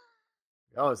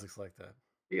 He always looks like that.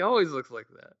 He always looks like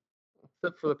that,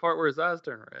 except for the part where his eyes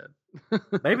turn red.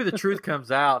 Maybe the truth comes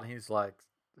out, and he's like,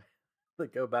 they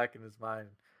go back in his mind,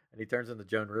 and he turns into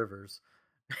Joan Rivers.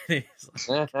 And he's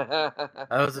like,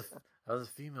 I was a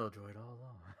female droid all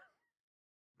along.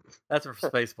 That's from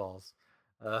Spaceballs.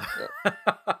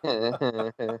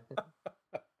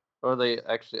 Or they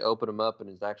actually open him up and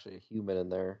he's actually a human in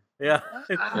there. Yeah.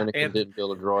 Anakin didn't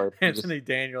build a droid. Anthony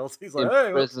Daniels. He's like, hey,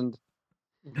 imprisoned.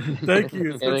 Thank you.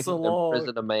 It's been so long.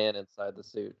 Imprisoned a man inside the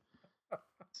suit.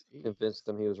 Convinced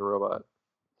him he was a robot.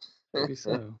 Maybe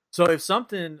so. So if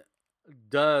something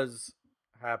does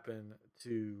happen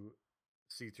to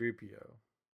C-3PO,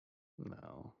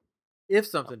 no. If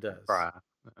something does, cry.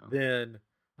 No. Then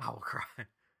I will cry.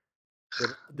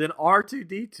 Then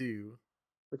R2-D2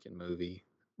 freaking movie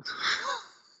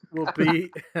will be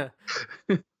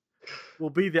will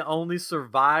be the only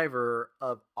survivor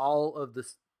of all of the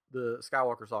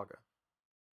Skywalker saga.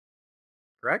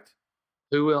 Correct?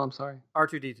 Who will? I'm sorry.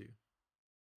 R2D2.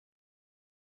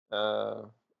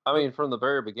 I mean, from the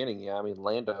very beginning, yeah. I mean,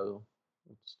 Lando.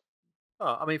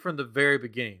 Oh, I mean, from the very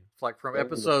beginning. It's like from Yeah,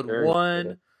 episode very 1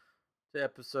 beginning. to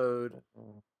episode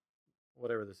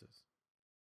whatever this is.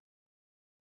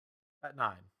 At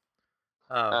 9.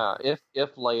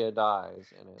 If Leia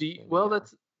dies in it.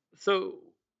 That's so.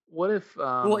 What if?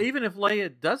 Well, even if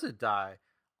Leia doesn't die,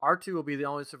 R2 will be the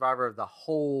only survivor of the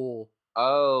whole.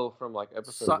 Oh, from like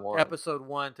episode 1. Episode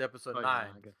 1 to episode 9. Yeah, I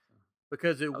guess so.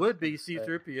 Because it would be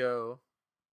C-3PO,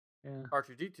 yeah.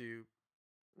 R2D2.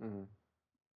 Mm-hmm.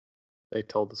 They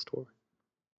told the story.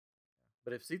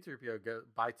 But if C-3PO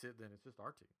bites it, then it's just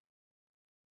R2.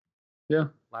 Yeah.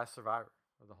 Last survivor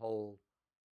of the whole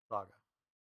saga.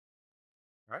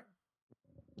 Right?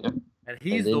 Yep. And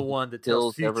he's the one that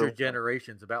tells future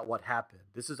generations about what happened.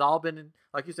 This has all been,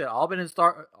 like you said, all been in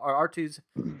R2's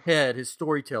head, his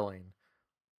storytelling.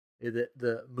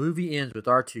 The movie ends with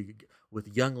R2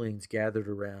 with younglings gathered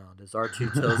around as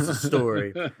R2 tells the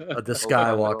story of the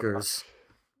Skywalkers.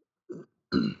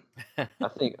 I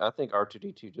think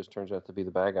R2D2 just turns out to be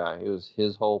the bad guy. It was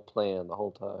his whole plan the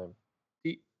whole time.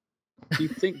 Do you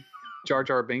think Jar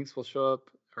Jar Binks will show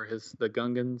up, or the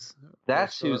Gungans?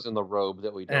 That's who's in the robe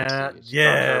that we don't see.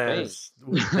 Yes,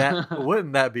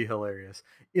 wouldn't that be hilarious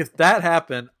if that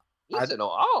happened?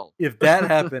 If that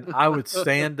happened, I would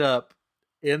stand up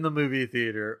in the movie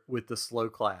theater with the slow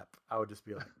clap. I would just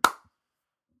be like,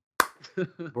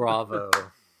 "Bravo!"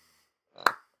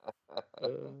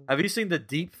 Have you seen the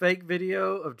deep fake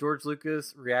video of George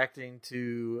Lucas reacting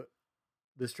to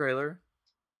this trailer?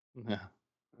 No.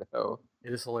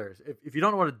 It is hilarious. If you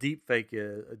don't know what a deep fake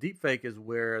is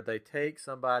where they take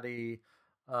somebody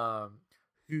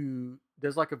who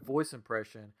does like a voice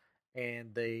impression,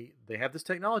 and they have this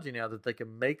technology now that they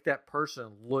can make that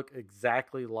person look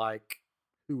exactly like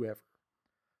whoever.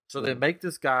 So they make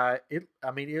this guy. It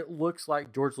looks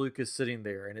like George Lucas sitting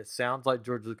there, and it sounds like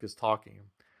George Lucas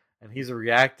talking, and he's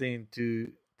reacting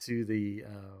to the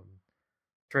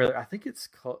trailer. I think it's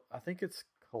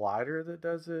Collider that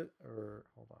does it, or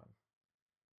hold on.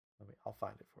 I'll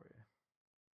find it for you.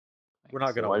 We're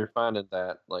not gonna. While you're finding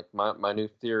that, like my new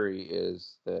theory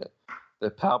is that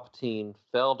Palpatine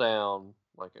fell down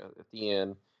like at the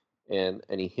end, and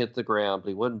he hit the ground, but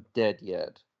he wasn't dead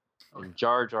yet. And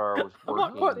Jar Jar was working. I'm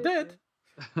not quite dead.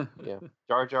 Yeah,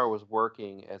 Jar Jar was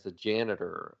working as a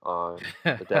janitor on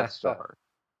the Death Star.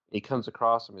 He comes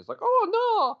across him. He's like, "Oh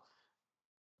no!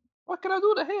 What can I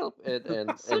do to help?" And then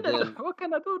what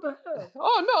can I do to help?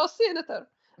 Oh no, Senator!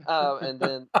 And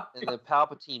then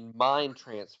Palpatine mind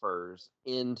transfers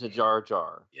into Jar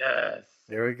Jar. Yes.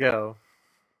 There we go.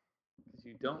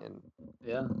 You don't.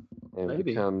 And maybe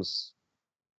becomes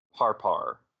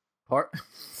Par.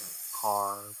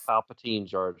 Palpatine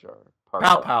Jar Jar.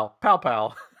 Pow.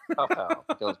 Pow.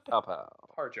 Becomes Pow.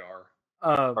 Par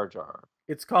Jar.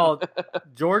 It's called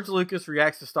George Lucas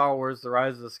Reacts to Star Wars: The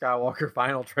Rise of the Skywalker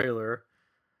Final Trailer.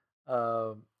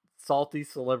 Salty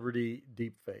Celebrity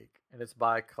Deepfake, and it's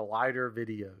by Collider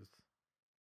Videos,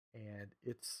 and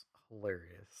it's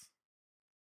hilarious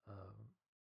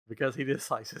because he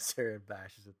just like sits there and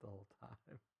bashes it the whole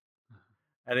time.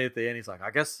 And at the end, he's like,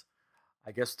 "I guess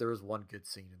there was one good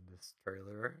scene in this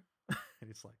trailer," and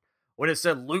he's like, "When it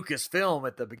said Lucasfilm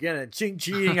at the beginning, ching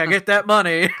ching, I get that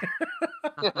money."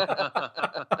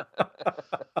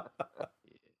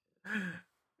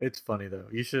 It's funny though.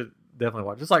 You should definitely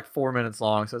watch. It's like 4 minutes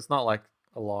long, so it's not like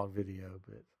a long video,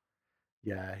 but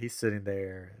yeah, he's sitting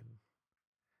there and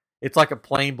it's like a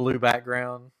plain blue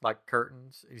background, like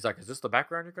curtains. He's like, "Is this the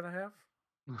background you're gonna have?"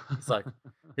 He's like,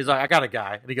 "I got a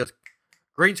guy," and he goes,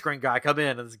 "Green screen guy, come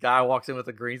in." And this guy walks in with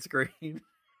a green screen,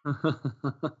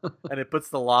 and it puts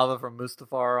the lava from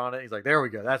Mustafar on it. He's like, "There we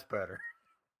go, that's better."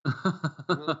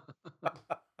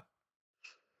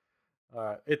 All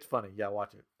right, it's funny. Yeah,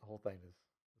 watch it. The whole thing is.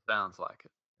 Sounds like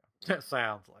it. It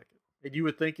sounds like it. And you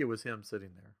would think it was him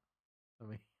sitting there. I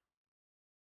mean,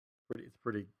 it's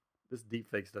pretty. This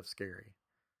deepfake stuff's scary.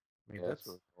 I mean, that's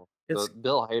really cool. The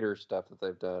Bill Hader stuff that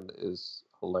they've done is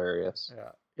hilarious.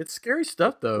 Yeah, it's scary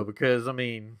stuff though, because I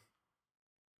mean,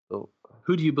 who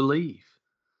do you believe?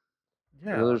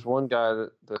 Yeah, there's one guy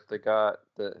that they got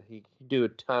that he do a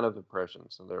ton of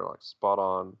impressions, and they're like spot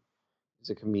on. He's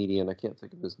a comedian. I can't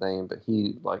think of his name, but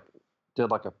he like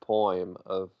did like a poem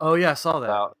of. Oh yeah, I saw that.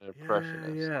 About an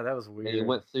impressionist. Yeah, that was weird. And he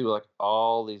went through like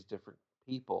all these different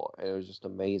people, and it was just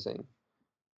amazing.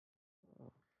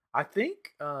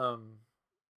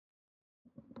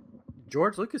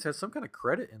 George Lucas has some kind of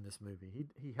credit in this movie.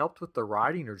 He helped with the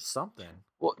writing or something.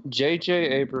 Well, J.J.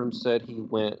 Abrams said he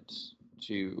went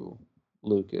to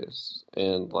Lucas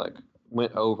and like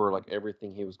went over like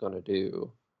everything he was going to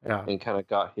do, and kind of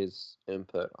got his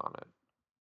input on it.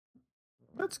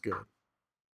 That's good.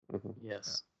 Mm-hmm.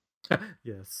 Yes.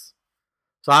 Yes.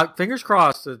 So fingers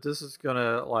crossed that this is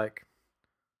gonna like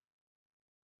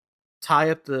tie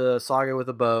up the saga with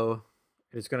a bow.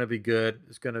 It's gonna be good.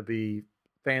 It's gonna be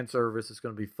fan service. It's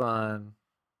gonna be fun.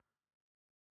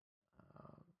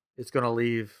 It's gonna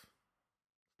leave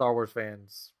Star Wars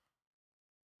fans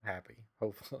happy,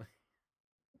 hopefully.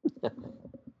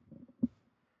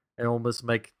 And almost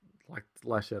make like the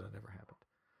Last Jedi never happened.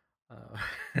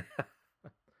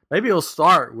 Maybe it'll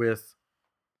start with,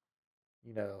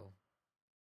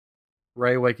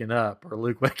 Rey waking up or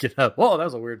Luke waking up. Whoa, that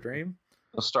was a weird dream.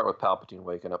 Let's start with Palpatine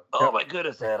waking up. Oh my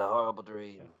goodness, I had a horrible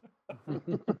dream.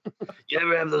 You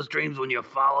ever have those dreams when you're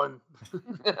falling? When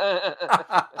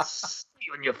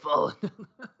you're falling.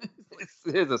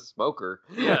 He's a smoker.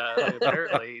 Yeah,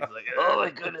 apparently he's like, oh my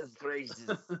goodness gracious.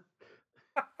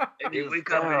 And you wake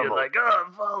up and you're like, oh,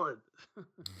 I'm falling.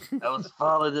 I was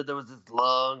falling and there was this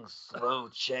long, slow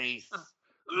chase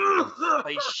of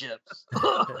spaceships.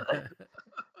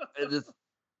 And this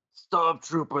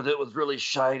stormtrooper that was really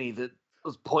shiny that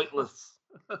was pointless.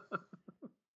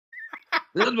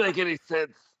 Didn't make any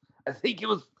sense. I think it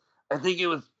was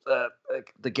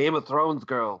like the Game of Thrones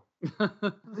girl.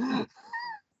 A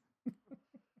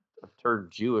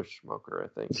turned Jewish smoker, I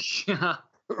think. Yeah.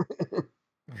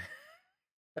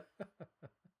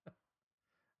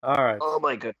 All right. Oh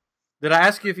my god. Did I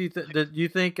ask you if did you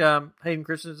think Hayden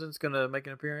Christensen's going to make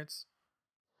an appearance?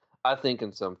 I think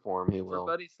in some form he will.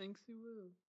 Everybody thinks he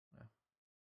will.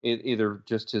 Either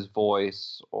just his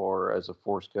voice or as a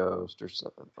Force ghost or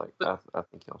something like that. I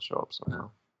think he'll show up somehow.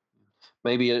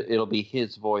 Maybe it'll be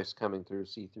his voice coming through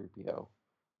C-3PO.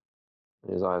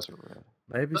 His eyes are red.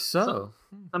 Maybe so.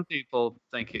 Some people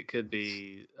think it could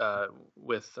be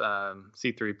with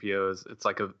C-3POs. It's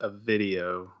like a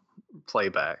video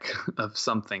playback of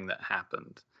something that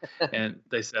happened, and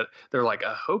they're like,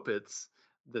 I hope it's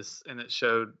this, and it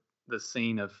showed the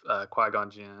scene of Qui-Gon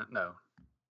Jinn.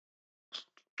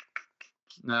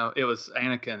 No, it was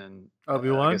Anakin and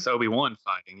Obi-Wan. I guess Obi-Wan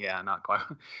fighting. Yeah, not quite.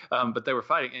 But they were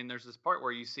fighting, and there's this part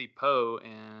where you see Poe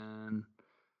and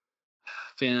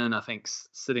Finn, I think,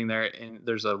 sitting there, and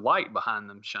there's a light behind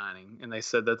them shining, and they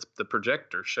said that's the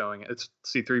projector showing it. It's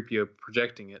C-3PO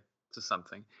projecting it to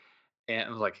something, and I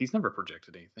was like, he's never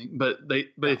projected anything. But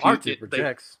R2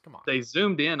 projects. Come on. They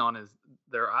zoomed in on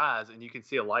their eyes, and you can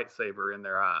see a lightsaber in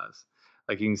their eyes.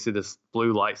 Like you can see this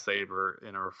blue lightsaber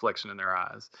in a reflection in their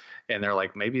eyes, and they're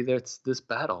like, maybe that's this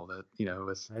battle that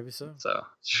is maybe so. So I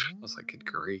was like, good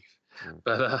grief,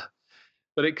 but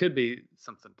it could be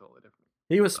something totally different.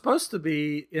 He was supposed to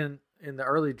be in the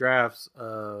early drafts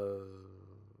of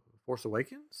Force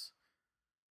Awakens,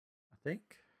 I think.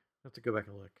 I have to go back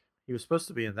and look. He was supposed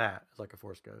to be in that as like a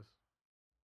Force ghost,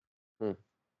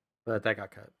 but that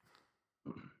got cut.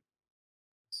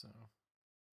 So.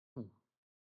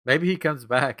 Maybe he comes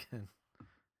back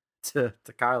to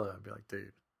Kylo and be like,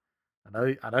 dude,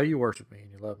 I know you worship me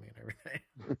and you love me and everything.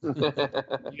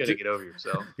 You got to get over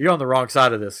yourself. You're on the wrong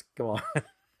side of this. Come on.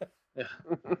 Yeah.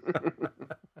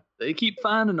 They keep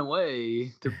finding a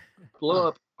way to blow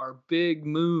up our big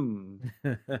moon.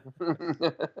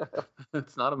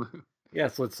 It's not a moon. Yeah,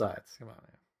 split sides. Come on,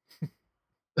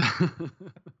 man.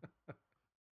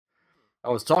 I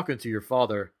was talking to your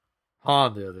father,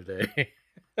 Han, the other day.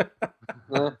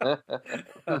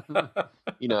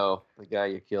 The guy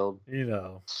you killed.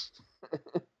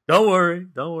 Don't worry,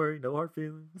 no hard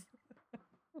feelings.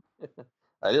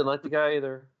 I didn't like the guy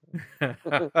either.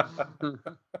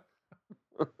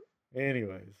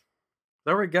 Anyways,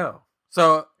 there we go.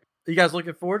 So, you guys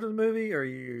looking forward to the movie? Or are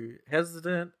you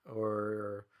hesitant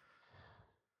or?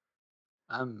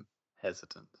 I'm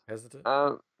hesitant.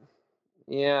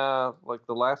 Yeah, like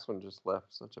the last one just left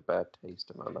such a bad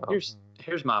taste in my mouth.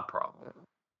 Here's my problem.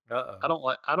 I don't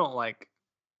like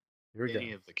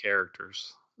any of the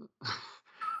characters.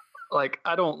 Like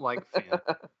I don't like Finn.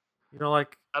 You don't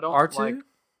like R2? Like,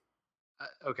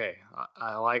 okay,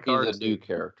 I like any R2. of the new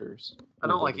characters. I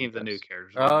don't like any of the new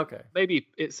characters. Oh, okay. Maybe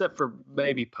except for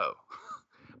maybe Poe.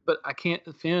 But I can't.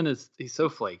 Finn he's so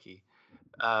flaky.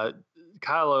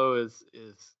 Kylo is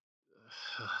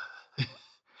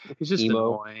he's just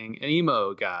annoying, an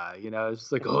emo guy. It's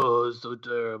just like, oh, it's so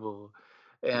terrible.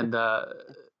 And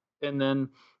then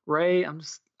Rey, I'm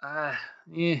just I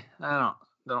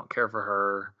don't care for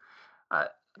her.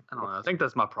 I don't know. I think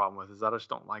that's my problem with it, is I just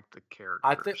don't like the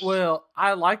characters.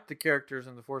 I liked the characters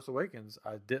in The Force Awakens.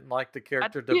 I didn't like the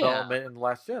character development in The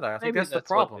Last Jedi. I think that's the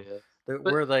problem.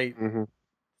 Where they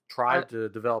tried to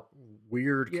develop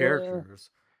weird characters.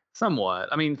 Somewhat.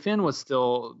 I mean, Finn was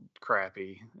still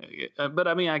crappy, but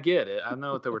I mean, I get it. I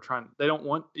know what they were trying. They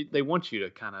want you to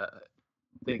kind of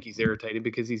think he's irritated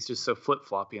because he's just so flip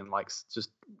floppy and likes just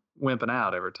wimping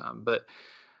out every time. But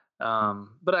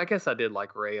I guess I did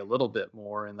like Rey a little bit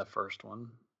more in the first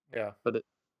one. Yeah. But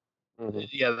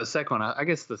the second one, I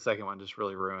guess the second one just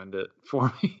really ruined it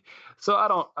for me. So I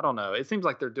don't know. It seems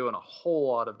like they're doing a whole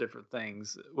lot of different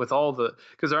things with all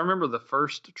because I remember the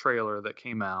first trailer that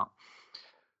came out.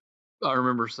 I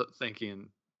remember thinking,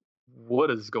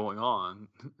 what is going on?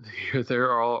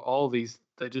 There are all these,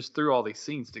 they just threw all these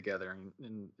scenes together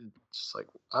and it's just like,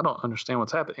 I don't understand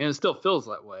what's happening. And it still feels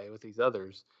that way with these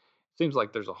others. It seems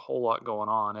like there's a whole lot going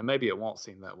on, and maybe it won't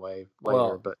seem that way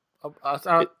later, but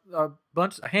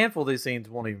a handful of these scenes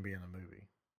won't even be in the movie.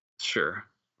 Sure.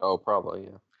 Oh, probably,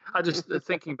 yeah. I just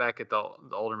thinking back at the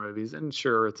older movies, and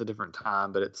sure, it's a different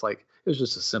time, but it's like, it was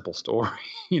just a simple story.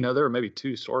 There were maybe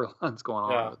two storylines going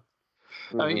on. Yeah.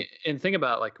 I mean, and think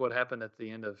about like what happened at the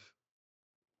end of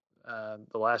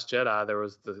The Last Jedi. There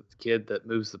was the kid that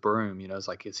moves the broom. It's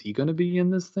like, is he going to be in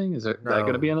this thing? Is that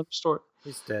going to be another story?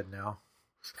 He's dead now.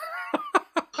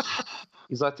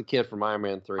 He's like the kid from Iron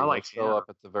Man 3. I like show up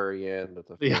at the very end of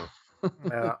the film.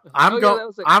 Yeah.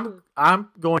 I'm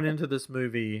going into this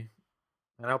movie.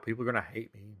 I know people are going to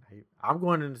hate me. I'm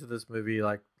going into this movie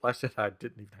like Last Jedi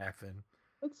didn't even happen.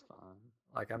 That's fine.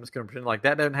 Like, I'm just going to pretend like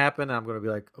that doesn't happen. And I'm going to be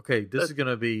like, okay, this is going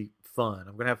to be fun.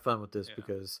 I'm going to have fun with this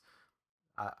because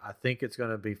I think it's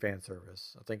going to be fan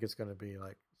service. I think it's going to be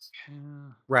like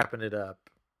wrapping it up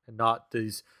and not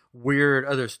these weird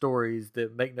other stories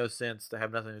that make no sense, that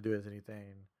have nothing to do with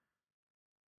anything.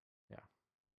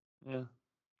 Yeah.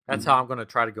 That's how I'm going to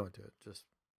try to go into it. Just,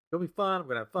 it'll be fun. I'm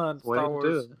going to have fun. Star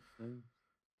Wars.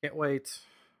 Can't wait.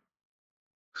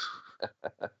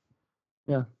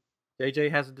 Yeah.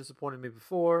 JJ hasn't disappointed me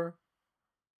before.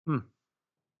 So.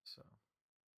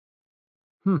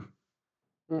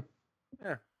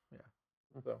 Yeah.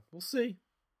 So we'll see.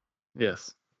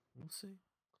 Yes. We'll see.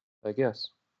 I guess.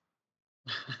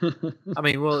 I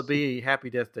mean, will it be Happy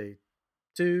Death Day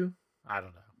 2? I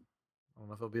don't know. I don't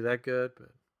know if it'll be that good, but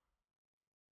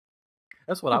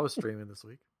that's what I was streaming this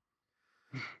week.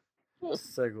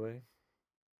 Segue.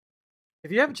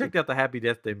 If you haven't checked out the Happy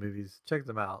Death Day movies, check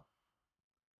them out.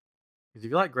 Because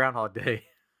if you like Groundhog Day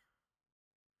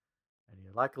and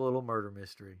you like a little murder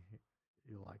mystery,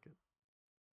 you'll like it.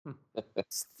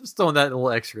 Just throwing that little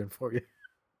extra in for you.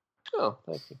 Oh,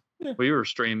 thank you. Yeah. We were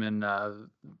streaming the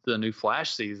new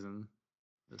Flash season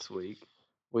this week.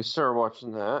 We started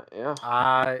watching that, yeah.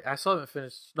 I still haven't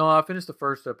finished. No, I finished the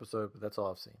first episode, but that's all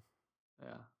I've seen.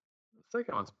 Yeah. The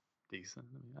second one's decent.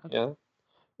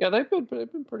 Yeah, they've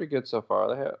been pretty good so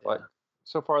far. They have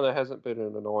so far there hasn't been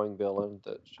an annoying villain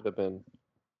that should have been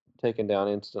taken down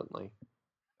instantly.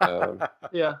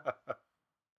 Yeah.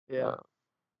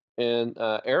 And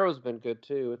Arrow's been good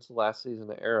too. It's the last season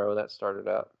of Arrow that started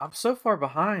out. I'm so far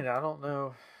behind. I don't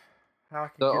know how I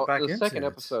can get back into it. The second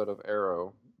episode of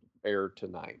Arrow aired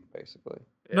tonight, basically.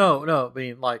 Yeah. No. I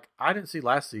mean, like, I didn't see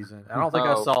last season. I don't think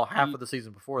I saw half of the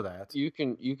season before that. You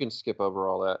can skip over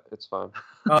all that. It's fine.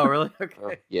 Oh, really?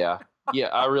 Okay. Yeah.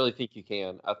 I really think you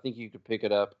can. I think you could pick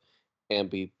it up and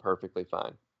be perfectly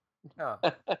fine. Oh,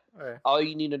 okay. All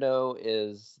you need to know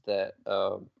is that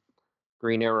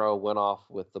Green Arrow went off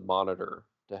with the Monitor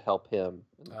to help him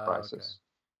in the crisis. Okay.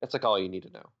 That's like all you need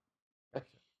to know. Okay.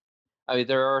 I mean,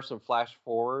 there are some flash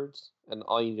forwards, and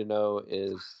all you need to know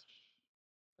is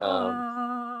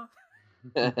all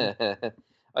you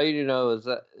need to know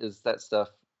is that stuff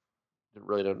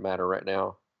really doesn't matter right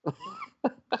now.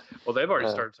 Well, they've already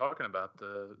started talking about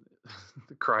the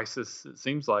crisis. It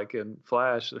seems like in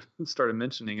Flash, started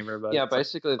mentioning everybody. Yeah,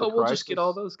 basically, we'll just get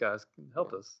all those guys to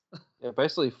help us. Yeah,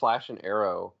 basically, Flash and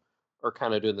Arrow are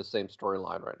kind of doing the same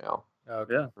storyline right now.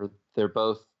 Okay. Yeah, they're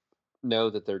both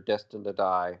know that they're destined to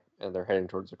die, and they're heading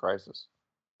towards a crisis.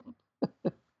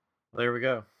 There we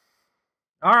go.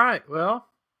 All right. Well,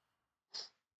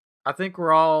 I think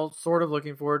we're all sort of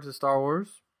looking forward to Star Wars.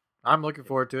 I'm looking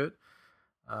forward to it.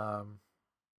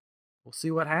 We'll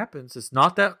see what happens. It's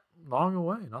not that long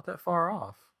away, not that far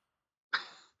off.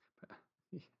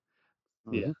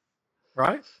 Yeah.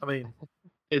 Right? I mean,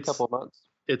 it's a couple of months.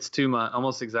 It's 2 months,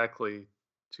 almost exactly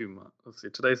 2 months. Let's see.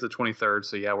 Today's the 23rd,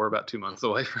 so yeah, we're about 2 months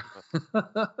away from.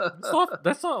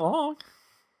 That's not long.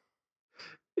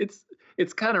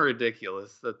 It's kind of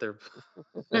ridiculous that they're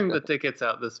putting the tickets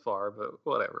out this far, but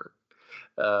whatever.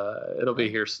 It'll be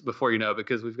here before you know it,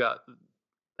 because we've got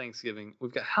Thanksgiving,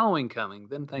 we've got Halloween coming,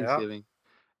 then Thanksgiving,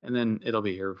 and then it'll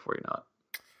be here before you know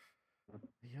it.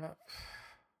 Yeah.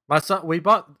 My son, we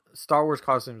bought Star Wars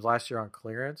costumes last year on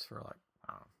clearance for like,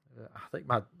 I think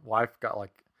my wife got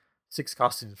like 6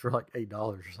 costumes for like $8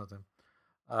 or something.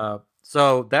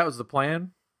 So that was the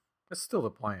plan. That's still the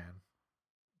plan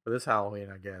for this Halloween,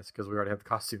 I guess, because we already have the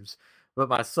costumes. But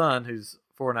my son, who's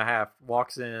 4.5,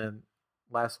 walks in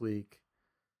last week.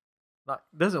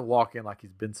 Doesn't walk in like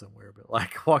he's been somewhere, but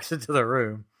like walks into the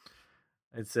room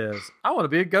and says, "I want to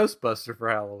be a Ghostbuster for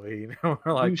Halloween." And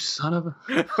we're like, "You son of a!"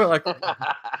 We're like,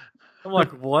 I'm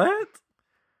like, "What?"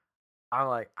 I'm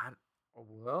like,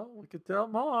 "Well, we could tell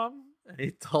Mom." And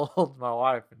he told my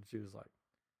wife, and she was like,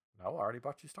 "No, I already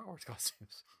bought you Star Wars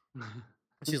costumes."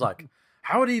 She's like,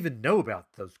 "How would he even know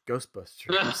about those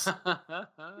Ghostbusters?"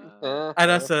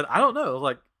 And I said, "I don't know.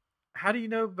 Like, how do you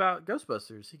know about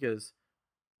Ghostbusters?" He goes,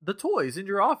 "The toys in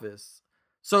your office."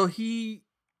 So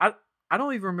I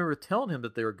don't even remember telling him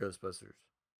that they were Ghostbusters.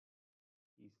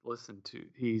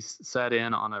 He's sat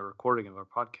in on a recording of our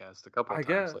podcast a couple of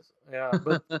times. Yeah.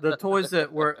 But the toys they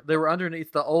were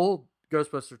underneath the old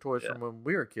Ghostbuster toys from when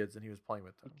we were kids, and he was playing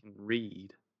with them. He can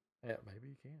read. Yeah, maybe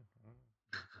he can.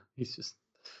 He's just,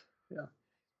 he's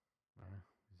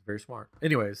very smart.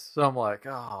 Anyways, so I'm like,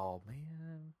 oh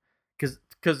man,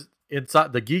 because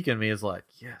inside the geek in me is like,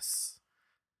 yes,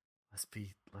 let's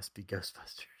be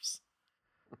Ghostbusters.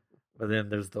 But then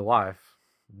there's the wife.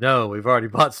 No, we've already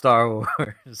bought Star Wars,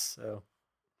 so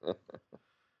I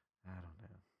don't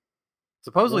know.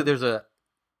 Supposedly there's a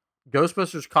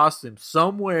Ghostbusters costume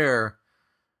somewhere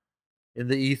in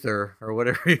the ether, or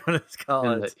whatever you want to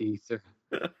call it. In the ether.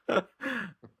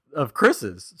 Of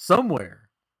Chris's, somewhere.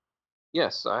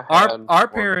 Yes, I had our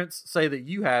parents say that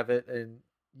you have it, and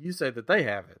you say that they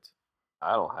have it.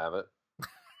 I don't have it.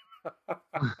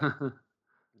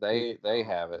 They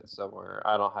have it somewhere.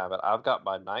 I don't have it. I've got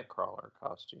my Nightcrawler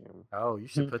costume. Oh, you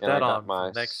should put that on.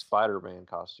 My next Spider-Man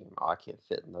costume. I can't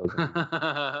fit in those.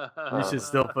 You should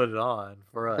still put it on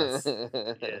for us.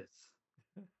 Yes.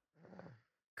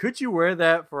 Could you wear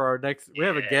that for our next? We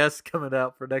have a guest coming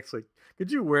out for next week.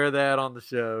 Could you wear that on the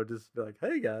show? Just be like,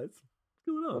 "Hey guys, what's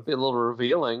going on?" It'll be a little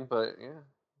revealing, but yeah.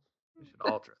 We should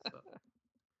all dress up.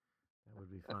 That would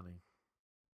be funny.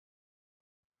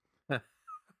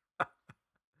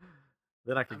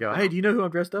 Then I could go, "Hey, do you know who I'm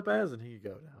dressed up as?" And he could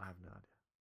go, "No, I have no idea."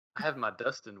 I have my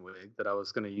Dustin wig that I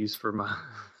was going to use for my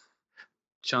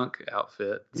chunk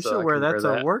outfit. You should wear that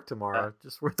to work tomorrow.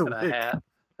 Just wear the wig. A hat.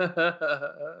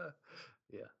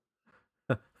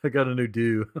 Yeah. I got a new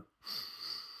do.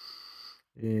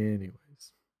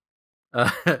 Anyways,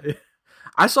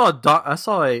 I saw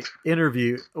a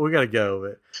interview. We gotta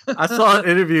go, but I saw an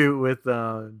interview with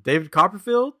David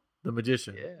Copperfield, the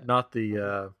magician, not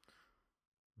the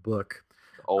book.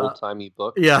 Old timey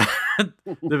book. Yeah,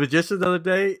 the magician the other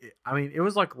day. I mean, it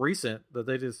was like recent that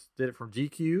they just did it from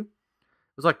GQ. It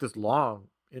was like this long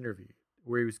interview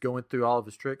where he was going through all of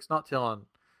his tricks, not telling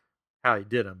how he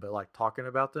did them, but like talking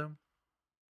about them.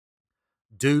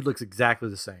 Dude looks exactly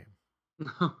the same.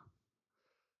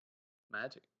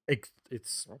 Magic.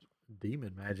 It's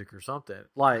demon magic or something.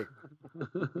 Like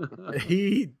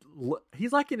he's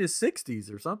like in his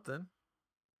 60s or something.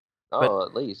 But,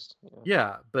 at least.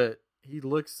 Yeah, but he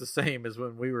looks the same as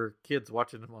when we were kids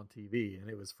watching him on TV, and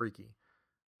it was freaky.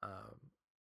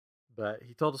 But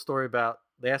he told a story about,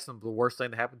 they asked him the worst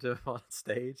thing that happened to him on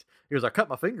stage. He was like, "I cut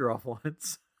my finger off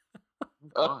once."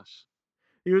 Gosh.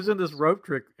 He was in this rope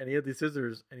trick, and he had these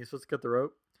scissors, and he was supposed to cut the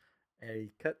rope, and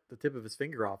he cut the tip of his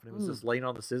finger off, and it was just laying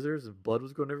on the scissors, and blood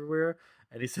was going everywhere.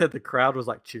 And he said the crowd was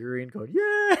like cheering, going,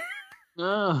 "Yeah!"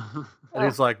 And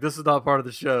he's like, "This is not part of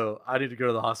the show. I need to go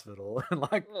to the hospital." And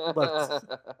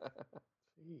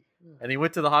and he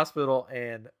went to the hospital,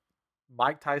 and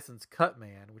Mike Tyson's cut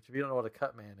man, which if you don't know what a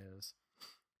cut man is,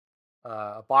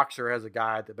 a boxer has a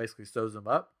guy that basically sews him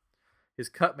up. His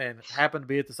cut man happened to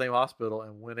be at the same hospital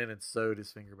and went in and sewed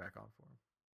his finger back on for him.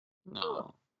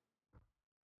 No.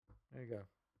 There you go.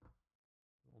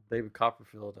 David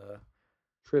Copperfield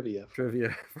Trivia for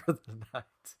the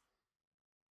night.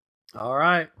 All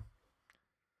right.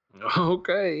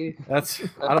 Okay. That's,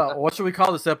 I don't, what should we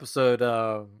call this episode?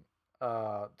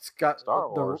 Star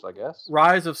Wars, I guess.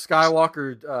 Rise of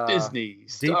Skywalker. Disney.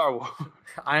 Star Wars.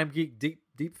 I Am Geek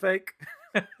deep fake.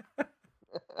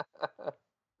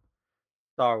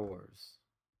 Star Wars.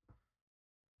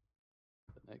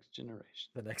 The next generation.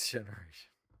 The next generation.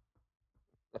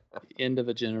 The end of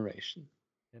a generation.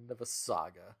 End of a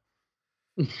saga.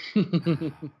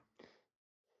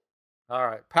 All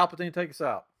right. Palpatine, take us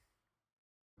out.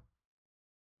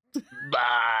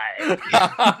 Bye.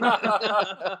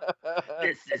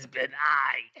 This has been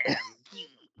I Am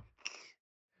Geek,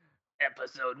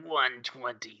 episode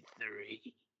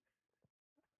 123.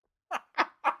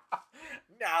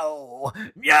 No.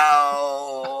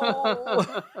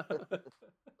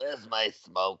 Where's my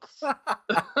smokes?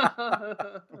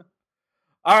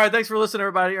 All right, thanks for listening,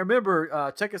 everybody.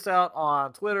 Remember, check us out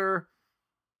on Twitter,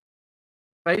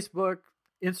 Facebook,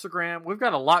 Instagram. We've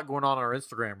got a lot going on our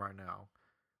Instagram right now.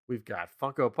 We've got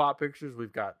Funko Pop pictures.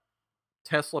 We've got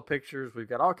Tesla pictures. We've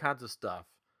got all kinds of stuff.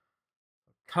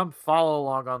 Come follow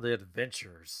along on the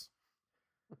adventures.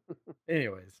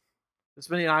 Anyways, this has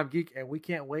been I'm Geek, and we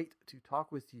can't wait to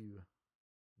talk with you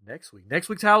next week. Next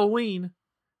week's Halloween.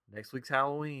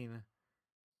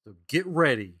 So get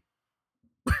ready.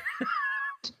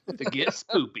 To get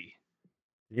spoopy.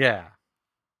 Yeah.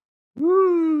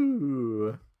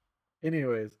 Woo.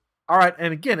 Anyways. All right.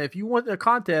 And again, if you want a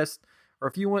contest or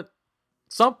if you want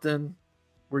something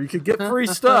where you can get free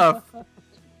stuff,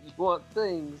 You want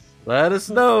things. let us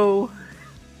know.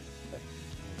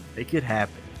 Make it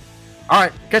happen. All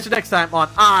right. Catch you next time on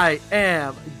I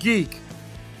Am Geek.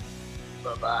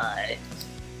 Bye-bye.